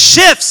it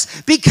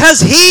shifts,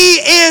 because he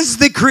is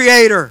the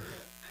creator.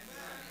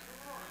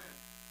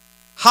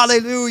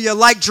 Hallelujah.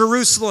 Like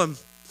Jerusalem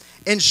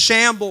in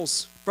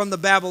shambles from the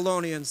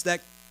Babylonians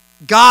that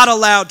God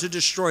allowed to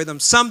destroy them.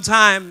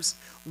 Sometimes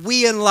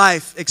we in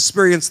life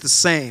experience the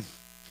same.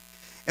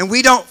 And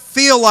we don't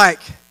feel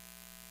like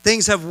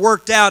things have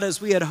worked out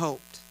as we had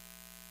hoped.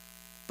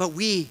 But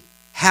we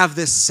have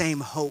this same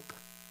hope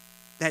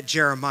that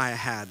Jeremiah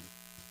had.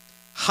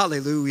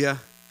 Hallelujah.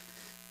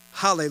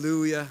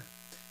 Hallelujah.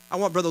 I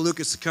want Brother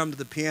Lucas to come to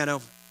the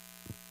piano.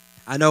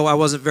 I know I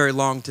wasn't very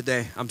long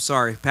today. I'm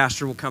sorry.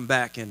 Pastor will come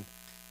back and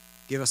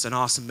give us an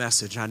awesome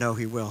message. I know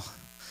he will.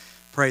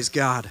 Praise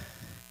God.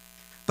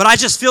 But I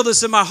just feel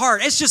this in my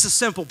heart. It's just a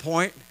simple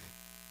point.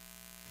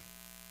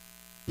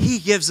 He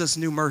gives us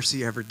new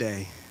mercy every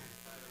day.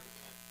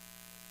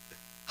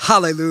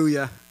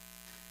 Hallelujah.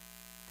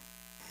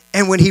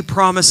 And when he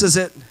promises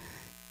it,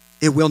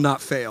 it will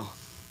not fail.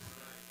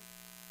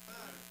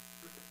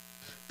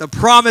 The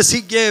promise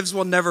he gives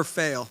will never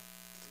fail.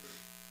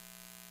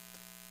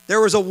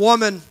 There was a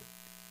woman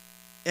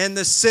in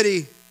this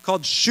city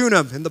called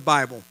Shunem in the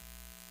Bible.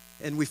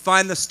 And we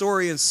find the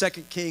story in 2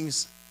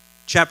 Kings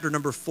chapter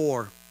number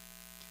 4.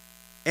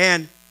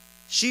 And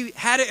she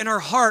had it in her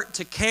heart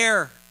to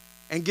care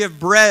and give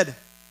bread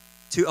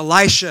to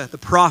Elisha, the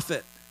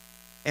prophet,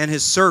 and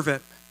his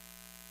servant.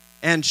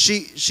 And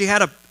she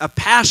had a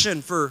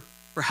passion for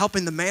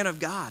helping the man of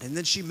God. And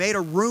then she made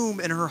a room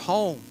in her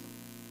home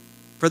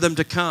for them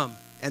to come.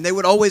 And they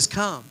would always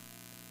come.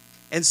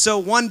 And so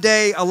one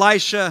day,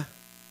 Elisha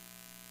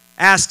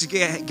asked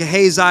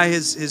Gehazi,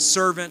 his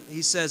servant,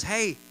 he says,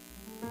 hey,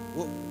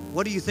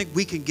 what do you think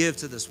we can give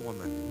to this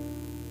woman?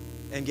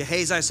 And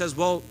Gehazi says,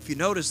 well, if you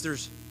notice,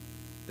 there's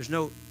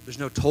no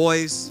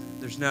toys,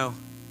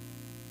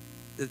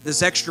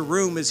 this extra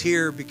room is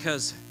here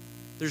because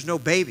there's no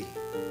baby.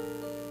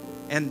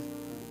 And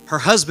her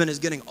husband is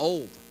getting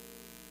old,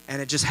 and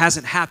it just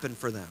hasn't happened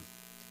for them.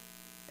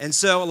 And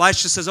so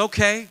Elisha says,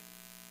 okay,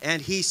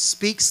 and he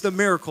speaks the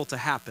miracle to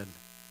happen,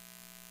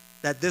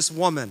 that this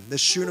woman, this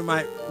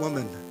Shunammite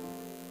woman,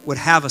 would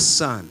have a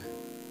son.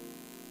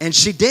 And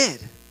she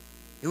did.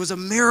 It was a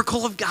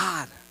miracle of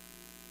God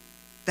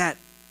that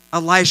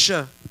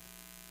Elisha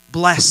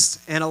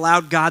blessed and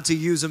allowed God to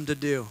use him to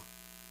do.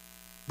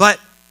 But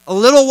a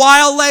little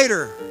while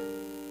later,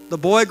 the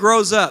boy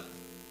grows up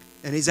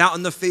and he's out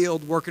in the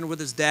field working with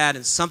his dad,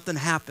 and something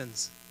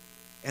happens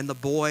and the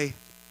boy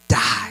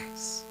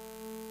dies.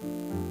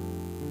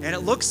 And it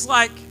looks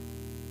like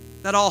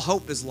that all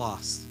hope is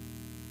lost.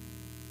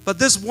 But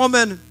this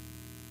woman,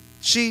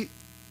 she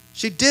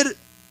did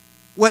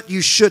what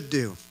you should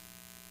do.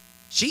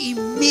 she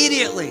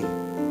immediately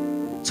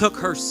took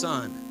her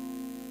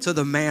son to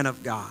the man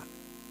of God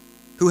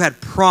who had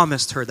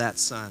promised her that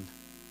son.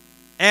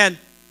 And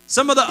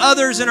some of the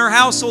others in her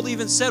household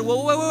even said,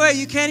 well, wait,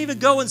 you can't even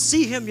go and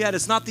see him yet.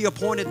 It's not the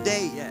appointed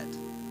day yet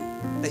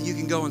that you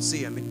can go and see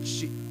him. And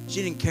she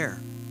didn't care.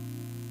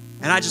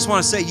 And I just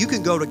want to say, you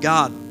can go to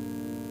God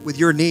with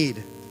your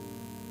need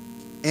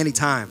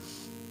anytime.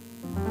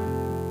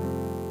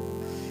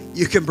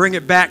 You can bring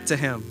it back to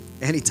him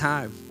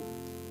anytime.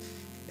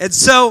 And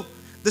so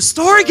the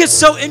story gets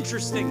so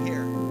interesting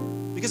here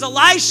because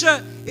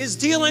Elisha is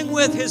dealing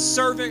with his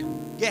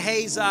servant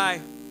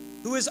Gehazi,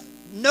 who is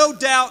no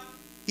doubt,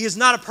 he is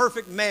not a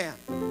perfect man.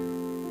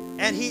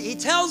 And he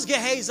tells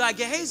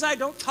Gehazi,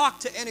 don't talk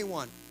to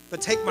anyone,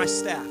 but take my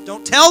staff.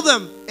 Don't tell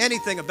them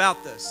anything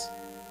about this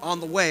on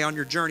the way, on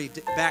your journey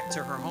back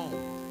to her home.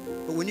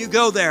 But when you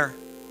go there,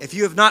 if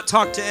you have not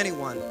talked to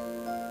anyone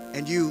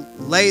and you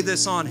lay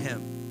this on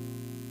him,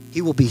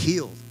 he will be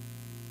healed.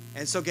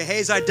 And so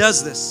Gehazi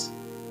does this.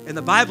 And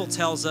the Bible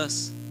tells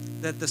us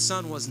that the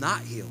son was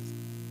not healed.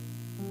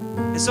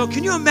 And so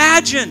can you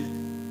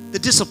imagine the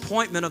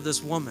disappointment of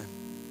this woman?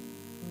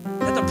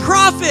 That the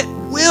prophet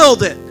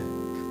willed it.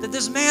 That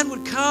this man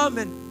would come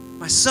and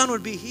my son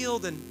would be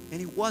healed, and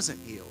he wasn't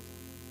healed.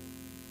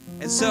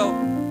 And so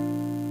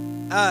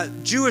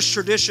Jewish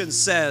tradition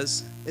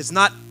says, it's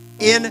not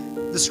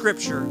in the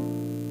scripture,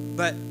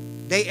 but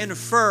they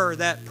infer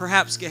that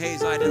perhaps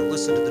Gehazi didn't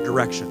listen to the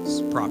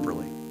directions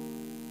properly.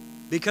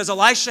 Because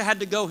Elisha had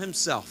to go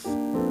himself.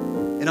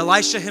 And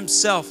Elisha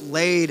himself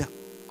laid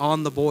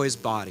on the boy's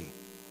body.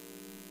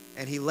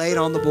 And he laid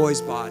on the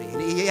boy's body.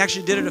 And he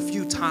actually did it a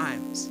few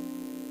times.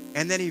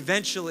 And then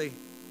eventually,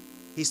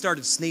 he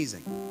started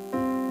sneezing.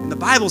 And the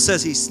Bible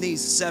says he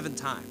sneezed 7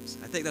 times.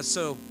 I think that's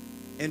so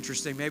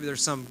interesting. Maybe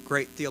there's some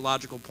great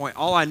theological point.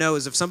 All I know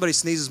is if somebody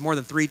sneezes more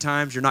than 3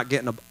 times, you're not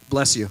getting a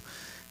bless you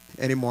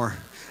anymore.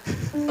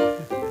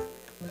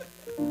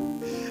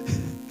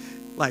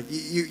 Like,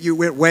 you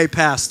went way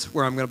past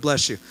where I'm going to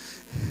bless you.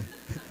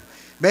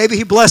 Maybe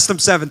he blessed them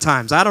 7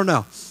 times. I don't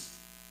know.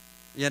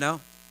 You know?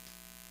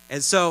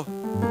 And so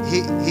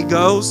he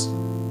goes,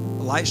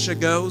 Elisha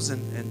goes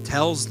and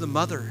tells the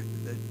mother,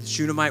 the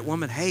Shunammite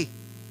woman, hey,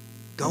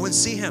 go and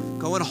see him.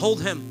 Go and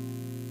hold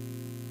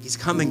him. He's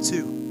coming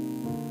too.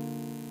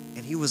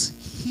 And he was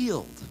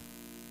healed.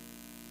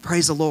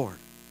 Praise the Lord.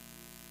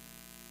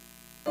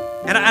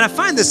 And I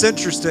find this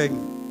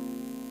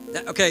interesting.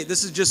 Okay,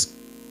 this is just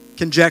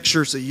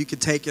conjecture, so you can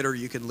take it or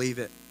you can leave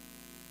it.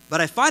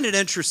 But I find it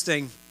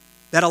interesting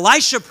that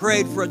Elisha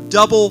prayed for a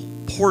double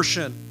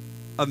portion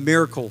of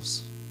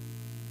miracles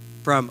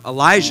from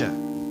Elijah.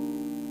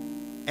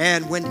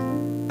 And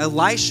when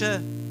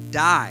Elisha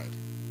died,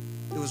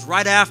 it was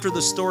right after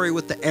the story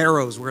with the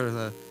arrows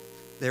where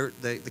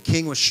the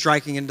king was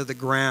striking into the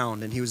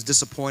ground and he was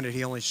disappointed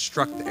he only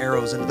struck the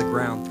arrows into the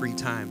ground 3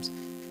 times.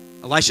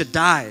 Elisha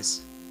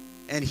dies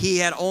and he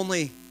had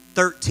only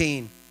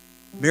 13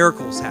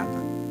 miracles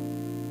happen.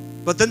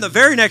 But then the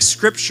very next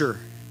scripture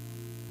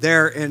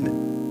there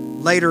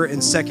later in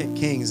 2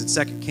 Kings,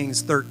 in 2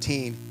 Kings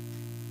 13,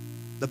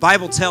 the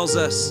Bible tells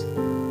us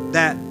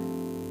that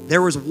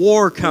there was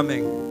war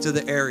coming to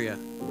the area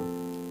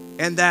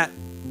and that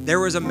there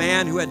was a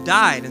man who had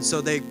died. And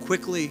so they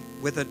quickly,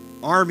 with an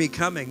army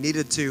coming,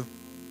 needed to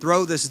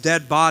throw this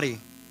dead body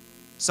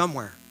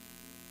somewhere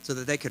so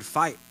that they could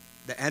fight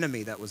the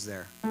enemy that was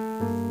there.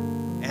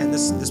 And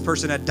this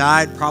person had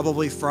died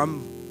probably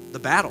from the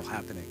battle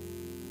happening.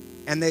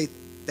 And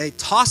they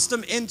tossed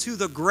him into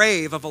the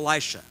grave of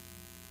Elisha.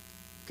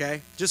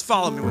 Okay? Just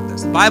follow me with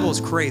this. The Bible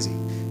is crazy.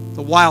 It's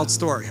a wild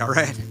story, all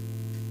right?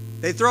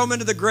 They throw him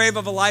into the grave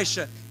of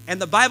Elisha,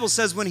 and the Bible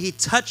says when he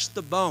touched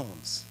the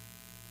bones,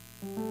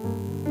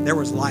 there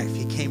was life.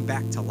 He came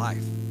back to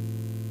life,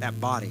 that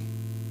body.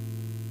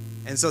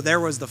 And so there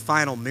was the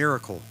final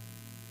miracle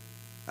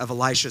of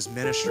Elisha's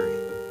ministry.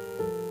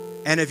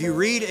 And if you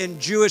read in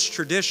Jewish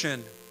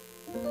tradition,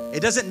 it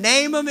doesn't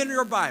name them in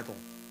your Bible,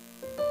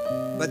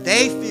 but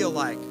they feel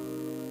like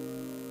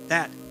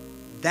that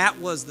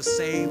was the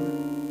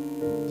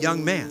same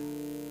young man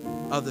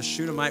of the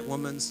Shunammite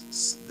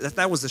woman's,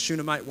 that was the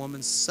Shunammite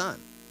woman's son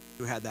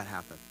who had that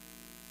happen.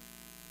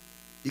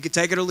 You could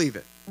take it or leave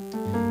it.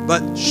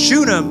 But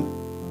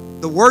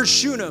Shunem, the word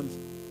Shunem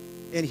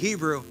in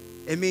Hebrew,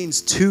 it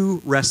means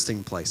 2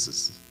 resting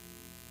places.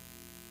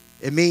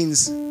 It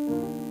means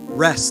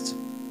rest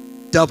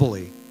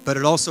doubly, but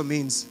it also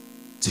means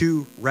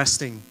 2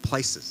 resting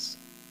places.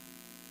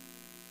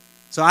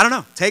 So I don't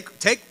know.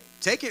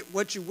 Take it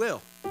what you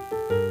will.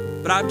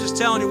 But I'm just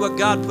telling you what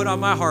God put on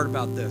my heart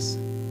about this.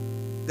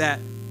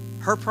 That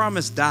her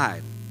promise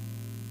died,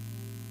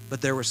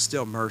 but there was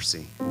still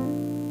mercy.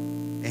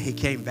 And he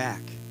came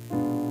back.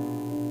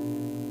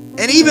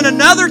 And even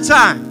another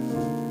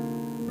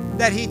time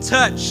that he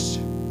touched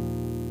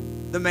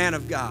the man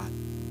of God,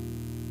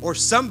 or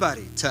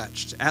somebody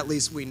touched, at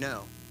least we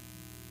know,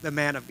 the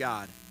man of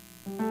God,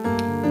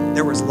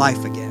 there was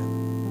life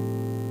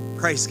again.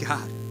 Praise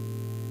God.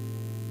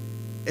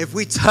 If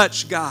we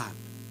touch God,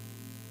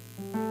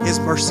 his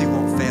mercy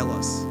won't fail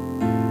us.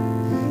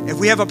 If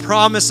we have a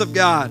promise of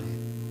God,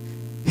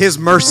 His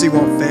mercy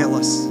won't fail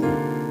us.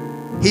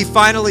 He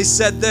finally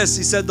said this.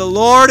 He said, the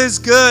Lord is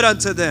good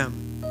unto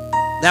them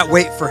that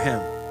wait for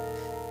Him,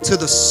 to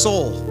the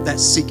soul that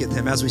seeketh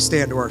Him, as we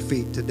stand to our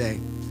feet today.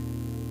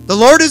 The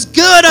Lord is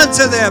good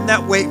unto them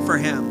that wait for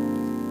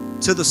Him,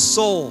 to the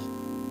soul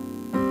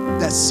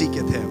that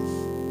seeketh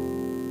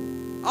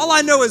Him. All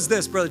I know is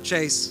this, Brother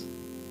Chase.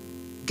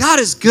 God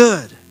is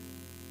good,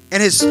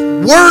 and His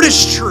word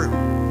is true.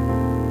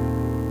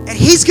 And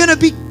He's going to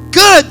be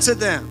good to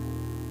them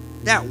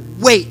that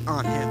wait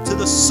on Him, to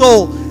the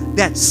soul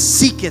that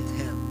seeketh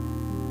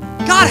Him.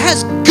 God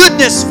has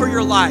goodness for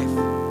your life.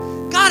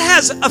 God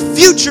has a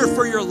future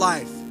for your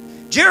life.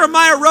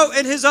 Jeremiah wrote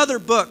in his other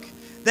book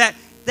that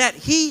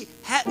he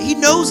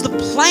knows the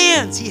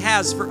plans He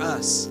has for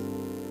us,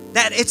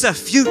 that it's a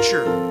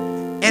future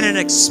and an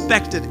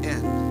expected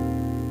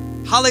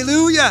end.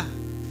 Hallelujah.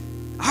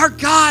 Our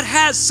God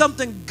has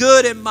something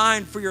good in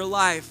mind for your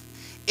life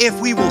if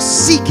we will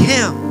seek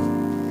Him.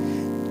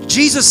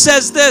 Jesus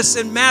says this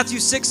in Matthew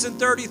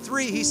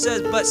 6:33. He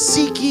says, but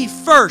seek ye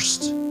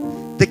first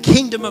the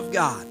kingdom of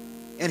God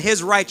and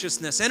His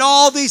righteousness, and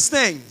all these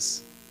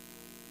things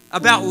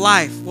about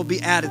life will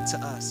be added to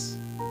us.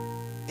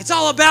 It's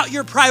all about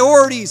your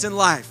priorities in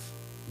life.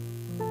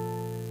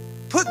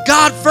 Put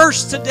God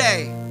first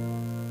today,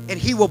 and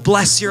He will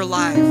bless your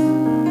life.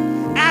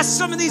 Ask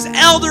some of these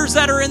elders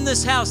that are in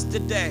this house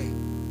today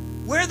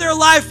where their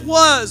life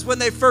was when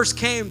they first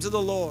came to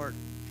the Lord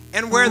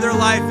and where their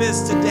life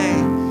is today.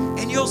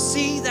 And you'll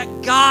see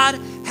that God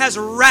has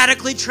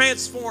radically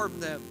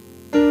transformed them.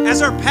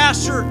 As our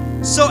pastor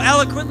so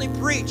eloquently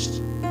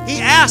preached, he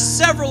asked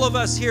several of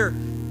us here,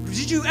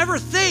 did you ever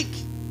think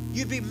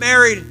you'd be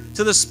married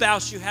to the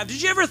spouse you have?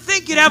 Did you ever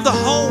think you'd have the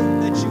home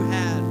that you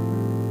had?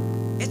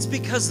 It's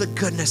because of the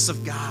goodness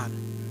of God.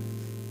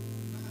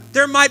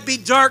 There might be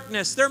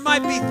darkness. There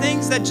might be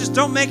things that just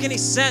don't make any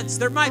sense.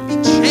 There might be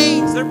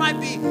chains. There might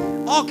be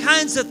all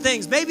kinds of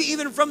things. Maybe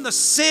even from the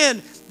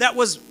sin that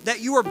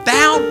you were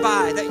bound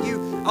by, that you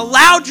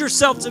allowed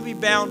yourself to be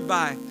bound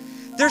by.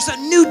 There's a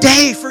new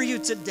day for you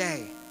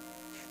today.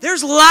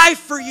 There's life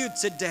for you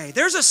today.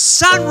 There's a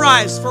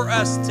sunrise for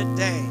us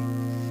today.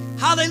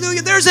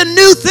 Hallelujah. There's a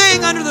new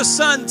thing under the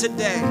sun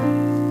today.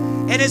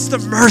 And it's the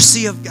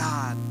mercy of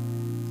God.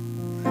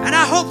 And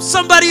I hope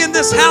somebody in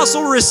this house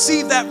will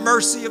receive that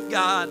mercy of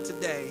God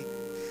today.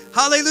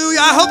 Hallelujah.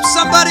 I hope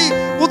somebody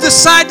will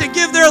decide to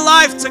give their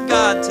life to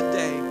God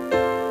today.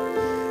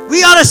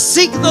 We ought to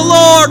seek the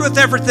Lord with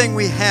everything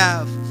we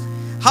have.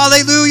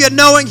 Hallelujah.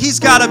 Knowing He's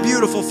got a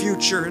beautiful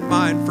future in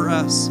mind for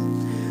us.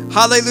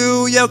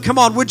 Hallelujah. Come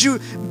on. Would you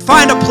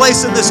find a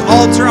place in this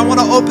altar? I want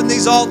to open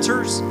these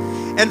altars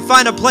and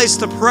find a place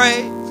to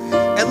pray.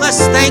 And let's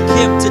thank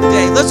Him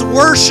today. Let's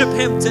worship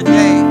Him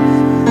today.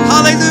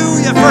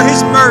 Hallelujah, for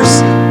His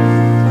mercy,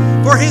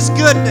 for His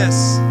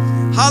goodness.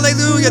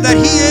 Hallelujah, that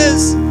He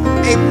is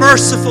a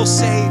merciful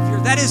Savior,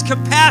 that His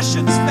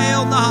compassions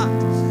fail not.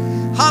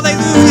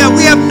 Hallelujah,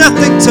 we have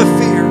nothing to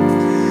fear.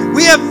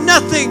 We have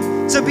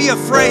nothing to be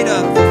afraid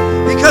of,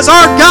 because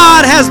our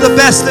God has the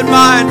best in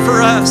mind for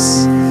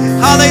us.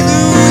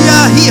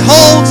 Hallelujah, He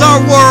holds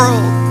our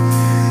world,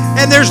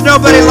 and there's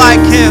nobody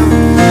like Him.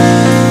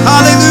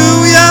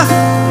 Hallelujah.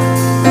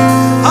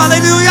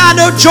 Hallelujah. I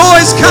know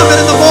joy's coming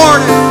in the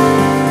morning.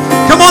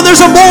 Come on,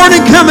 there's a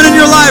morning coming in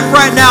your life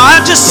right now.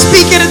 I'm just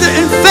speaking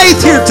in faith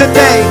here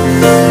today.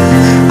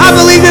 I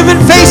believe you've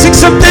been facing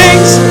some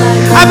things.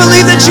 I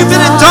believe that you've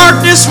been in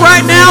darkness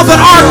right now, but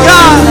our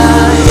God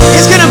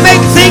is going to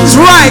make things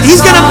right.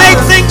 He's going to make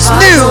things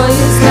new.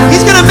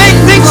 He's going to make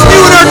things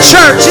new in our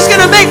church. He's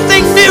going to make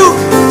things new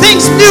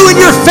in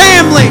your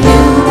family,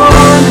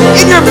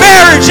 in your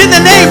marriage, in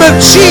the name of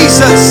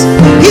Jesus.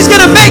 He's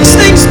going to make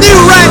things new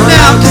right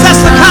now, because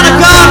that's the kind of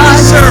God we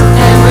serve.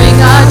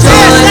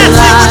 Yes, that's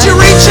it. Would you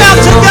reach out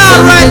to God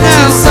right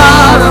now?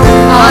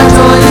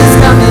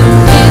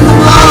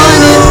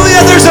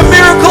 Hallelujah. There's a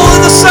miracle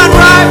in the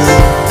sunrise.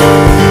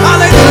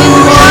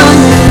 Hallelujah.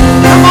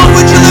 Come on,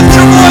 would you lift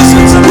your voice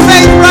with some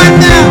faith right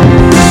now?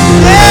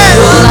 Yes.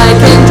 Your light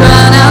can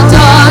drown out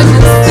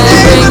darkness and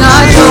bring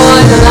our joy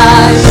to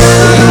life.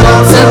 We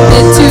won't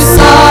submit to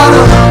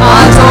sorrow.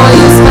 Our joy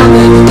is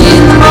coming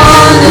in the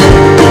morning.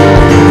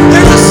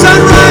 There's a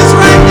sunrise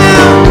right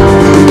now.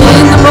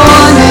 In the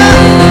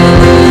morning.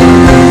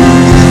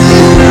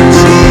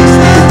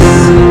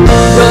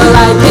 Your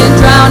light can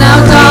drown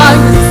out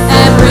darkness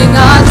and bring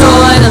our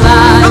joy to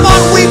life. Come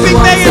on, weeping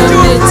may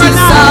endure for a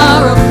night.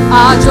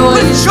 Our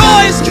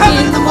joy is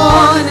coming in the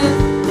morning.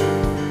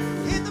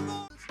 In the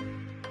morning.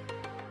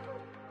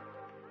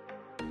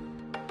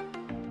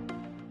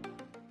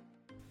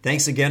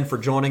 Thanks again for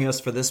joining us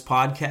for this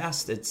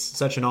podcast. It's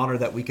such an honor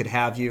that we could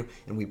have you,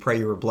 and we pray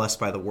you were blessed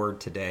by the word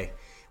today.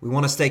 We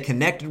want to stay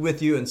connected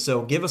with you, and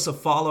so give us a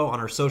follow on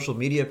our social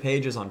media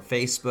pages on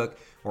Facebook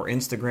or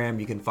Instagram.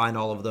 You can find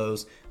all of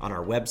those on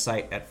our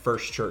website at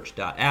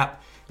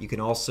firstchurch.app. You can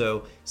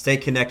also stay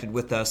connected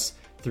with us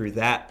through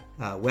that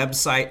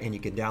website, and you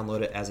can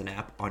download it as an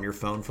app on your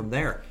phone from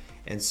there.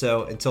 And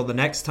so until the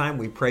next time,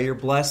 we pray you're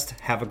blessed.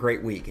 Have a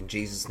great week in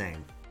Jesus'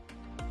 name.